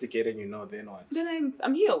you've investigated, then what? Then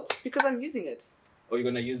I'm healed because I'm using it. Or you're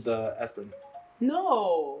gonna use the aspirin?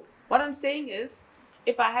 No. What I'm saying is,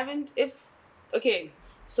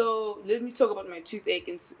 so let me talk about my toothache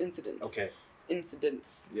incidents. Okay.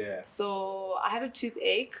 Incidents. Yeah. So I had a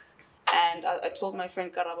toothache, and I told my friend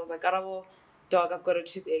Karabo, I was like, Karabo, dog, I've got a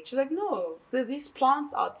toothache. She's like, no, there's these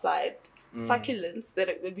plants outside, succulents,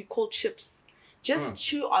 that would be called chips. Just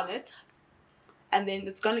chew on it, and then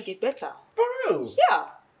it's gonna get better. For real? Yeah.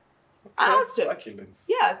 I asked her. Succulents.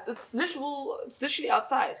 Yeah, it's literally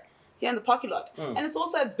outside. Here in the parking lot. And it's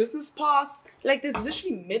also at business parks. Like, there's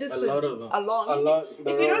literally medicine along. If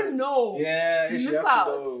you don't know, you miss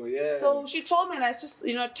out. Yeah. So she told me, and I just,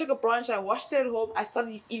 took a branch, I washed it at home, I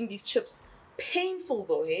started eating these chips. Painful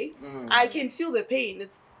though, hey? I can feel the pain.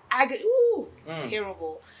 It's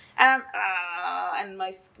terrible. And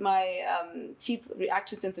my teeth react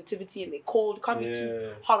to sensitivity, and they're cold. Can't be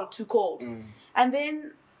too hot or too cold. And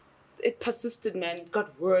then it persisted, man. It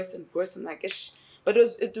got worse and worse, and like, but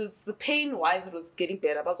it was the pain wise, it was getting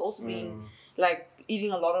better. But I was also being like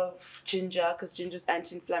eating a lot of ginger, because ginger's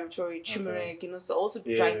anti-inflammatory, turmeric, so also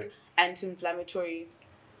drank anti-inflammatory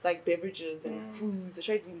like beverages and foods. I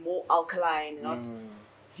tried to be more alkaline and not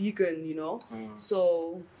vegan,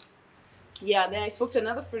 So then I spoke to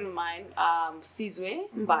another friend of mine, Sizwe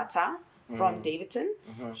Mbatha from Davidton.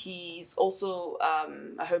 He's also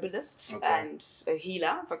a herbalist and a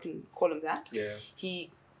healer, if I can call him that. Yeah.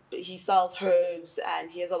 He sells herbs,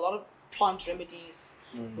 and he has a lot of plant remedies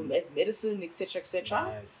as medicine, etc., etc.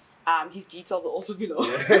 Nice. His details are also below.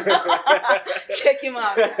 Check him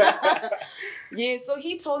out. So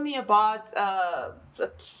he told me about a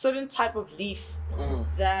certain type of leaf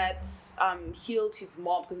that healed his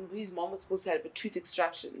mom, because his mom was supposed to have a tooth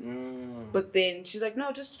extraction. But then she's like,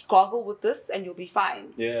 no, just gargle with this and you'll be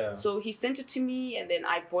fine. Yeah. So he sent it to me, and then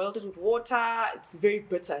I boiled it with water. It's very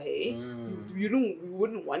bitter, hey? You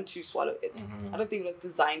wouldn't want to swallow it. I don't think it was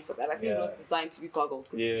designed for that. I think it was designed to be gargled,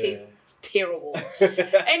 because it tastes terrible.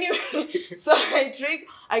 Anyway, so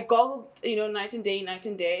I gargled, night and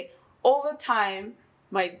day. Over time,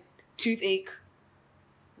 my toothache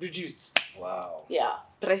reduced. Wow. Yeah.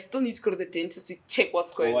 But I still need to go to the dentist to check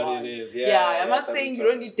what's going on. What it is. Yeah. I'm not saying you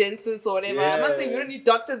don't need dentists or whatever. I'm not saying you don't need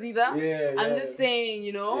doctors either. Yeah. I'm just saying,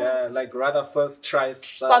 Yeah, like rather first try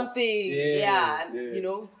something. Yes.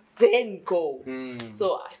 Then go.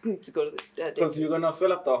 So I need to go to the dentist. Because you're going to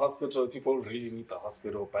fill up the hospital. People really need the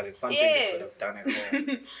hospital, but it's something they could have done at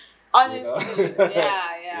home. Honestly,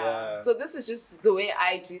 yeah. So this is just the way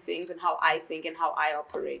I do things, and how I think, and how I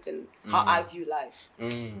operate, and how I view life.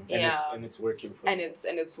 And it's working for me. And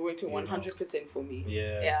it's working 100% for me.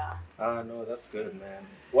 Yeah. No, that's good, man.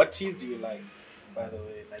 What teas do you like, by the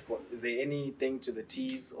way? Like, is there anything to the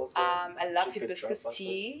teas also? I love hibiscus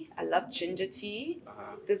tea. I love ginger tea.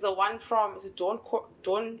 There's a one from, is it Dawn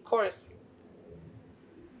Chorus?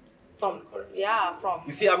 From.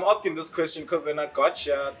 You see, I'm asking this question because when I got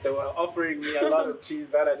here, they were offering me a lot of teas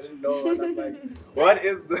that I didn't know. And I was like, what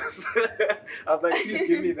is this? I was like, please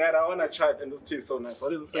give me that. I want to try it. And this tea is so nice.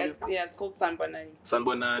 What is it? It's called Sanbonani.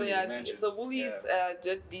 Sanbonani. So Woolies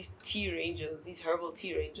did these tea ranges, these herbal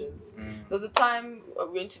tea ranges. There was a time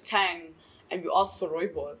we went to Tang and we asked for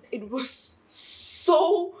rooibos. It was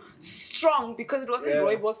so strong because it wasn't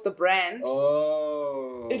rooibos, the brand.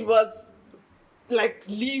 Oh. It was like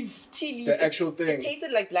tea leaf. The actual thing. It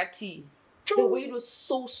tasted like black tea. The way it was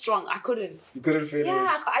so strong, I couldn't. You couldn't finish?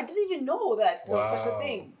 Yeah, I didn't even know that there was such a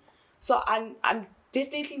thing. So I'm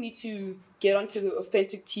definitely need to get onto the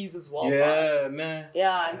authentic teas as well. Yeah, man.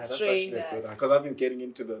 Yeah, and strain that. Because I've been getting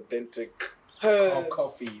into the authentic herbs.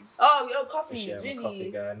 Coffees. Oh, coffees, Actually, I'm really? a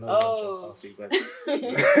coffee guy. I know you coffee, but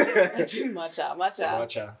I drink matcha.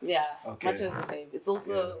 Matcha. Yeah. Okay. Matcha is a fave. It's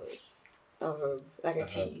also a herb, like a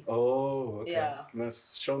tea. Oh, okay. Yeah.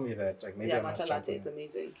 Must show me that. Like maybe I must matcha try latte. It's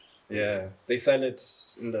amazing. Yeah, they sell it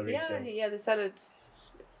in the retail. Yeah, they sell it.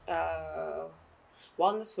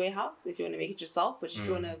 Wellness Warehouse if you want to make it yourself, but if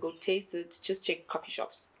you want to go taste it, just check coffee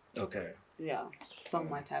shops. Okay. Yeah, some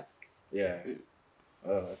might have. Yeah.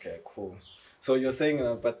 Oh, okay, cool. So you're saying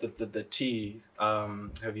about the tea,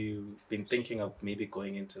 have you been thinking of maybe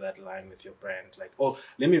going into that line with your brand? Like, oh,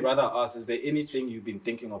 let me rather ask, is there anything you've been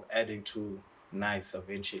thinking of adding to NICE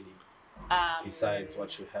eventually, besides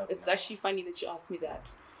what you have It's now? actually funny that you asked me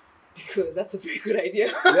that, because that's a very good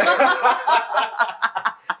idea.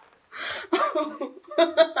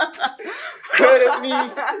 Credit me.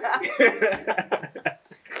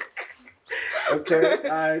 Okay,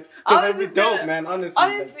 alright. Because that'd be dope, man, honestly.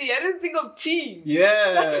 Honestly, I didn't think of teas.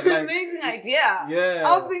 Yeah. That's an amazing idea. Yeah.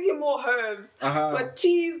 I was thinking more herbs. But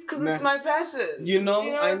teas, because it's my passion. You know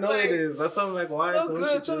I know like, it is. That's why I'm like, why so don't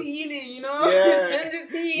good, you so just... healing, you know? Yeah. Ginger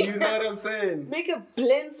tea. You know what I'm saying? Make a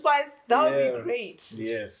blend spice. That would be great.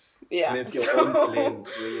 Yes. Yeah. Make your own blend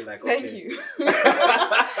where you're like, okay. Thank you.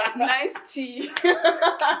 Nice tea.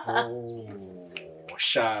 Oh,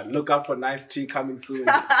 sure. Look out for NICE tea coming soon.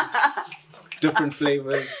 Different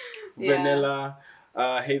flavors. Vanilla,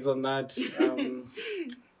 hazelnut,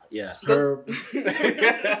 herbs.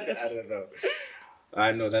 I don't know.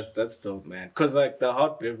 I know that's dope, man. Cause like the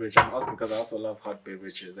hot beverage, I'm asking because I also love hot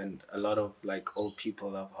beverages, and a lot of like old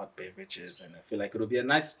people love hot beverages, and I feel like it would be a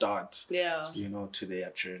nice start, you know, to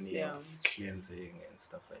their journey of cleansing and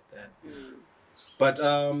stuff like that. But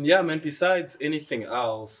yeah, man. Besides anything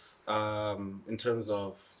else, in terms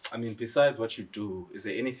of, I mean, besides what you do, is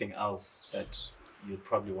there anything else that you'd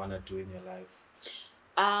probably want to do in your life?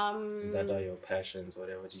 That are your passions,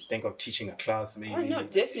 whatever. Do you think of teaching a class, maybe? Oh, no,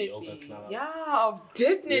 definitely. Yoga class? Yeah,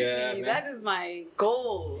 definitely. Yeah, that is my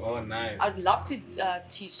goal. Oh, nice. I'd love to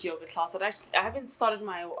teach yoga class. I haven't started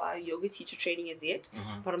my yoga teacher training as yet,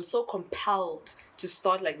 but I'm so compelled to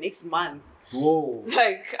start like next month. Whoa.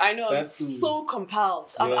 Like, I know, I'm so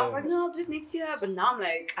compelled. I was like, no, I'll do it next year. But now I'm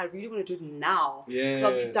like, I really want to do it now. Yeah. So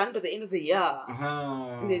I'll be done by the end of the year.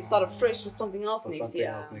 And then start afresh with something else next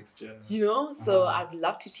year. You know? So I'd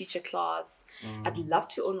love to teach a class. I'd love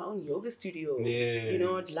to own my own yoga studio. You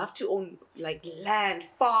know, I'd love to own like land,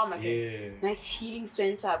 farm, like a nice healing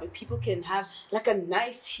center where people can have like a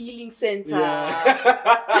nice healing center.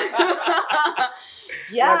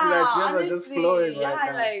 Ideas are just flowing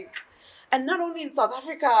right now. Like, and not only in South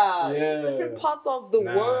Africa, different parts of the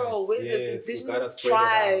world where there's indigenous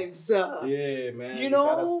tribes. Yeah, man. You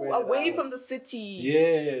know, away from the city.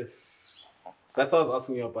 Yes. That's why I was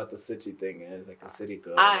asking you about the city thing. It's like a city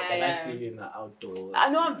girl. And I see you in the outdoors. I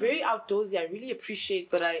know I'm very outdoorsy. I really appreciate,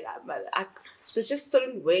 but I there's just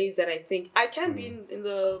certain ways that I think I can be in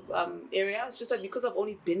the area. It's just that because I've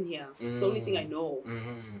only been here, it's the only thing I know.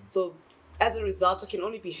 So as a result, I can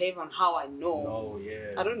only behave on how I know.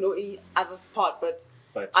 I don't know any other part, but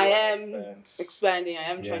I am expanding. I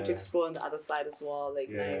am trying to explore on the other side as well. Like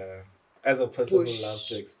nice. As a person who loves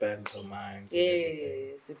to expand her mind.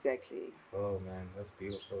 Yes, exactly. Oh man, that's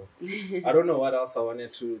beautiful. I don't know what else I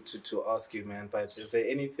wanted to ask you, man, but is there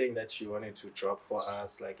anything that you wanted to drop for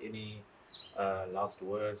us? Like any last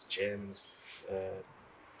words, gems,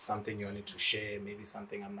 something you wanted to share, maybe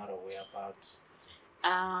something I'm not aware about?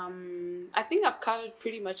 I think I've covered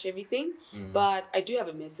pretty much everything, but I do have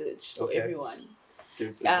a message for everyone.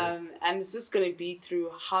 And it's just going to be through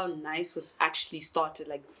how NICE was actually started,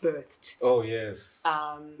 like birthed. Oh, yes.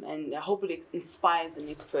 And I hope it inspires the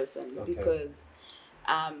next person because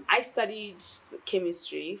I studied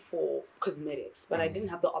chemistry for cosmetics, but I didn't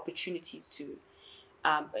have the opportunities to.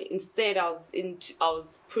 Instead, I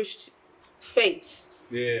was pushed, fate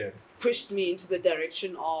pushed me into the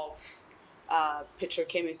direction of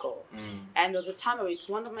petrochemical. And there was a time I went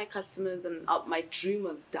to one of my customers and my dream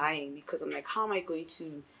was dying because I'm like, how am I going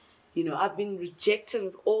to, you know, I've been rejected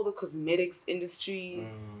with all the cosmetics industry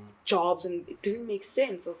jobs and it didn't make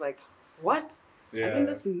sense. I was like, what? I'm in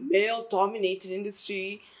this male dominated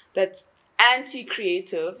industry that's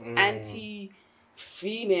anti-creative, anti-female,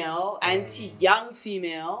 anti-young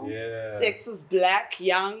female, sex is black,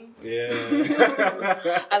 young.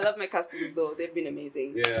 I love my customers though, they've been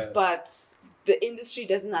amazing. But the industry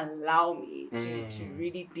doesn't allow me to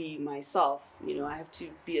really be myself. You know, I have to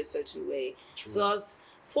be a certain way. So I was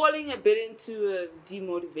falling a bit into a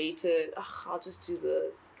demotivated, I'll just do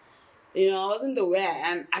this. You know, I wasn't the way I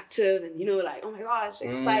am active and, you know, like, oh my gosh,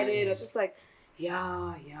 excited. I was just like,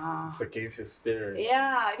 Yeah. It's against your spirit.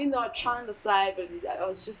 Yeah, even though I tried on the side, but I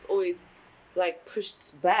was just always like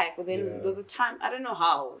pushed back. But then there was a time, I don't know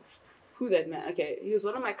who that man. Okay, he was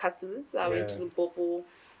one of my customers. I went to Limpopo,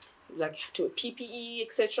 like to a PPE,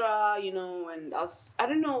 etc. You know, and I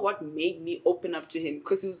don't know what made me open up to him,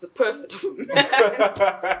 because he was the perfect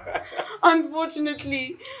man,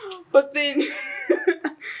 unfortunately. But then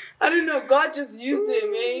I don't know, God just used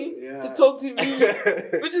him, to talk to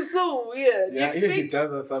me, which is so weird. Yeah, he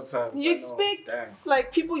does that sometimes. You expect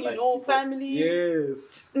like people you know, family.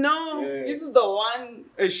 Yes. No, this is the one.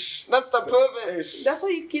 Ish. That's the perfect. Ish. That's why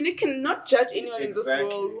you cannot judge anyone in this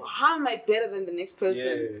world. How am I better than the next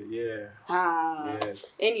person? Yeah.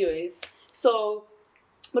 Yes. Anyways, so,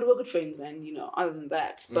 but we're good friends, man. You know, other than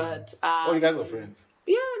that, but you guys were friends.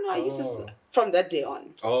 Yeah, no, I used to from that day on.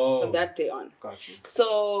 From that day on. Gotcha.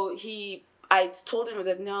 So I told him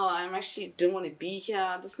that no, I actually didn't want to be here.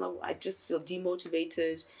 I just feel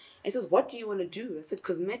demotivated. And he says, "What do you want to do?" I said,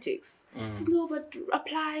 "Cosmetics." He says, "No, but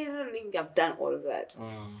apply." I don't think I've done all of that.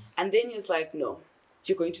 And then he was like, "No,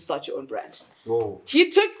 you're going to start your own brand." Whoa. He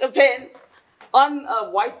took a pen on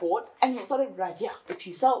a whiteboard and he started writing. Yeah, if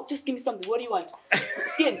you sell, just give me something. What do you want?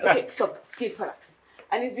 Skin. Okay, come. Skin products.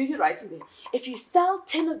 And he's busy writing there. If you sell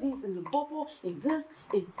 10 of these in Limpopo, in this,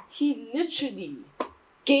 he literally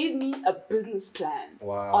gave me a business plan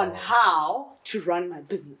on how to run my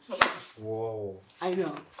business. Whoa. I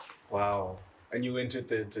know. Wow. And you went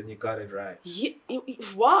with it and you got it right. Yeah,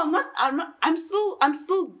 well, I'm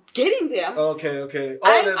still getting there. Okay.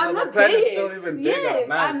 I'm not the plan there is still even bigger. Yes,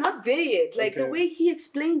 nice. I'm not there yet. Like the way he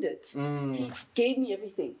explained it, he gave me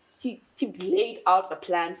everything. He laid out a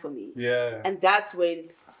plan for me. Yeah. And that's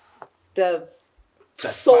when the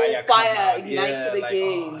soul fire ignited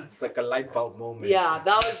again. Oh, it's like a light bulb moment. Yeah,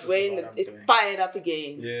 that was when it fired up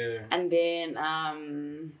again. Yeah. And then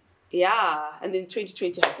and then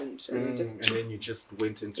 2020 happened. And then you just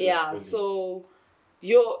went into it fully. So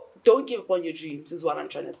don't give up on your dreams is what I'm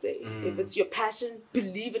trying to say. If it's your passion,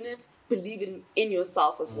 believe in it, believe in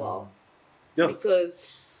yourself as well. Yeah.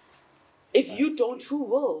 Because if you don't, who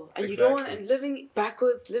will? And you don't, and living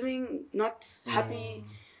backwards, living not happy,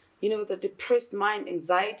 you know, with a depressed mind,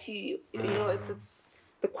 anxiety, you know, it's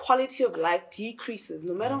the quality of life decreases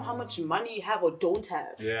no matter how much money you have or don't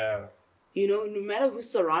have. Yeah. You know, no matter who's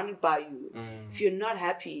surrounded by you, if you're not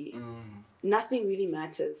happy, nothing really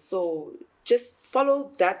matters. So just follow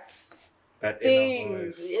that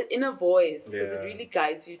inner voice, because it really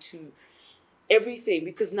guides you to everything,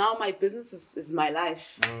 because now my business is my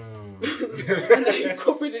life. And I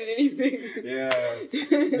incorporate in anything. Yeah.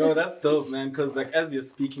 No, that's dope, man. Because like as you're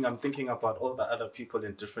speaking, I'm thinking about all the other people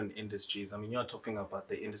in different industries. I mean, you're talking about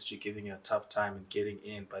the industry giving you a tough time and getting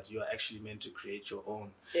in, but you're actually meant to create your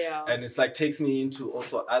own. Yeah. And it's like takes me into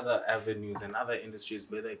also other avenues and other industries,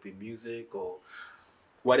 whether it be music or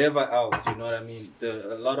whatever else, you know what I mean?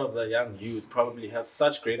 A lot of the young youth probably have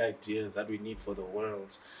such great ideas that we need for the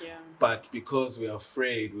world. Yeah. But because we're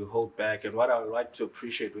afraid, we hold back. And what I would like to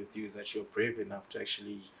appreciate with you is that you're brave enough to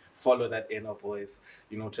actually follow that inner voice,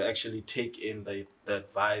 you know, to actually take in the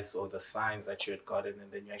advice or the signs that you had gotten,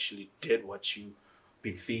 and then you actually did what you've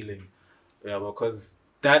been feeling. Yeah, because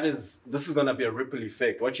this is going to be a ripple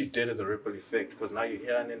effect. What you did is a ripple effect, because now you're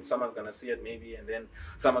here and then someone's going to see it maybe, and then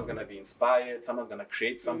someone's going to be inspired. Someone's going to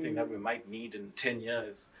create something that we might need in 10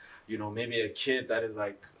 years. You know, maybe a kid that is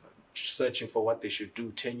like searching for what they should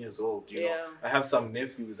do, 10 years old, you know. I have some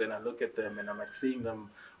nephews and I look at them and I'm like seeing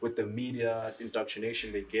them with the media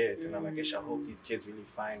indoctrination they get. And I'm like, I hope these kids really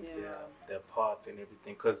find their path and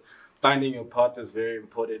everything. Because finding your path is very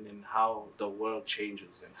important in how the world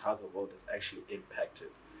changes and how the world is actually impacted.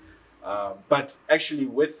 But actually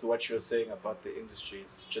with what you're saying about the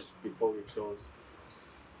industries, just before we close,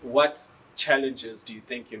 what challenges do you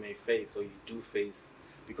think you may face or you do face?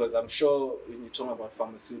 Because I'm sure when you're talking about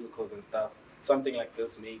pharmaceuticals and stuff, something like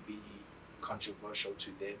this may be controversial to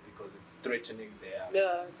them because it's threatening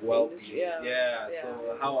their well-being. Yeah.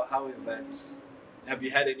 So how is that? Have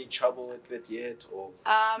you had any trouble with it yet, or?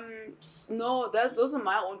 No, those are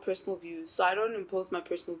my own personal views. So I don't impose my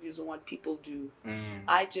personal views on what people do.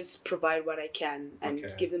 I just provide what I can and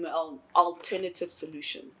give them an alternative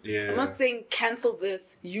solution. Yeah. I'm not saying cancel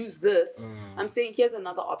this, use this. I'm saying here's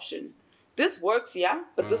another option. This works,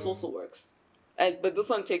 but this also works. But this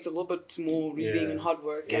one takes a little bit more reading and hard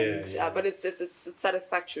work, but it's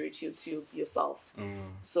satisfactory to yourself.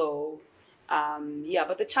 So.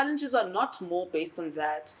 But the challenges are not more based on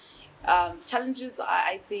that. Challenges,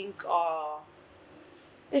 I think, are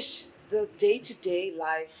the day-to-day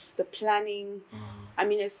life, the planning. I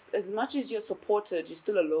mean, as much as you're supported, you're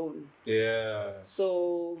still alone. Yeah.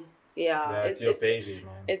 So Yeah, it's your baby,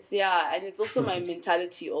 man. It's and it's also my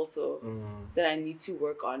mentality also that I need to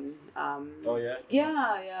work on. Oh yeah.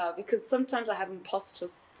 Yeah, because sometimes I have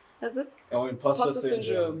imposters. Is it? Oh, imposter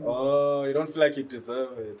syndrome. Oh, you don't feel like you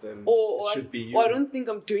deserve it, and it should be you. Or I don't think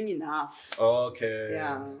I'm doing enough. Okay.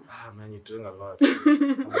 Yeah. Ah, man, you're doing a lot.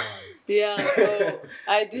 Come on. Yeah, so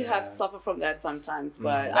I do have to suffer from that sometimes,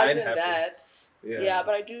 but other than that,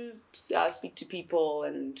 but I do speak to people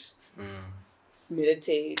and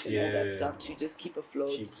meditate and all that stuff to just keep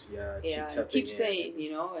afloat. Keep sane,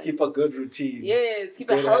 you know. And keep a good routine. Yes,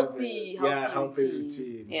 keep a healthy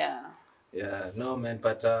routine. Yeah, no, man,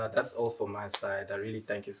 but that's all from my side. I really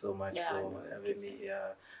thank you so much for having me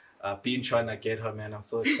here. Been trying to get her, man. I'm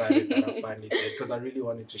so excited that I finally did, because I really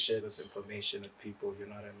wanted to share this information with people, you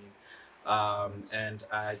know what I mean? And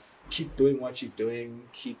I keep doing what you're doing,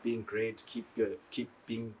 keep being great, keep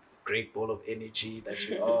being great ball of energy that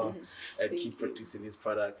you are, and keep producing these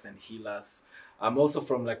products and heal us. I'm also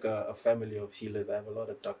from like a family of healers. I have a lot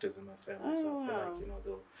of doctors in my family, so I feel like, you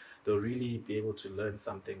know, they'll really be able to learn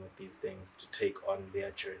something with these things to take on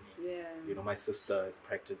their journey. Yeah. You know, my sister is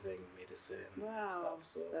practicing medicine and stuff,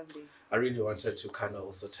 so lovely. I really wanted to kind of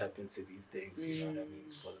also tap into these things, you know what I mean,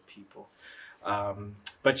 for the people.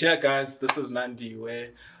 But yeah, guys, this is Nandiwe.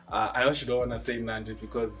 I actually don't want to say Nandi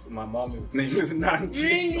because my mom's name is Nandi.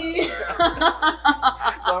 Really?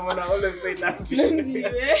 So I'm gonna always say Nandi.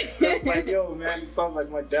 It's like, yo, man, it sounds like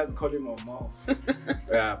my dad's calling my mom.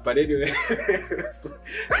 Yeah, but anyway, this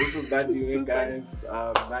is Nandiwe, guys.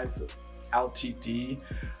 NICE Ltd.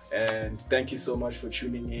 And thank you so much for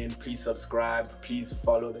tuning in. Please subscribe, please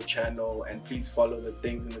follow the channel, and please follow the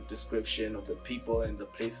things in the description of the people and the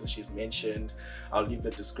places she's mentioned. I'll leave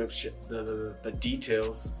the description, the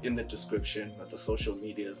details in the description of the social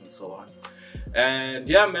medias and so on. And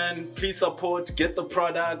yeah, man, please support, get the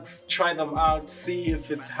products, try them out, see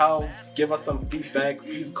if it helps, give us some feedback.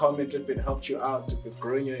 Please comment if it helped you out, if it's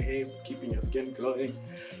growing your hair, if it's keeping your skin glowing,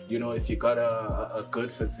 you know, if you got a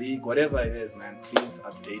good physique, whatever it is, man, please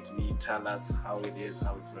update me, tell us how it is,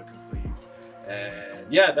 how it's working for you.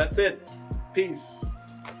 And yeah, that's it. Peace.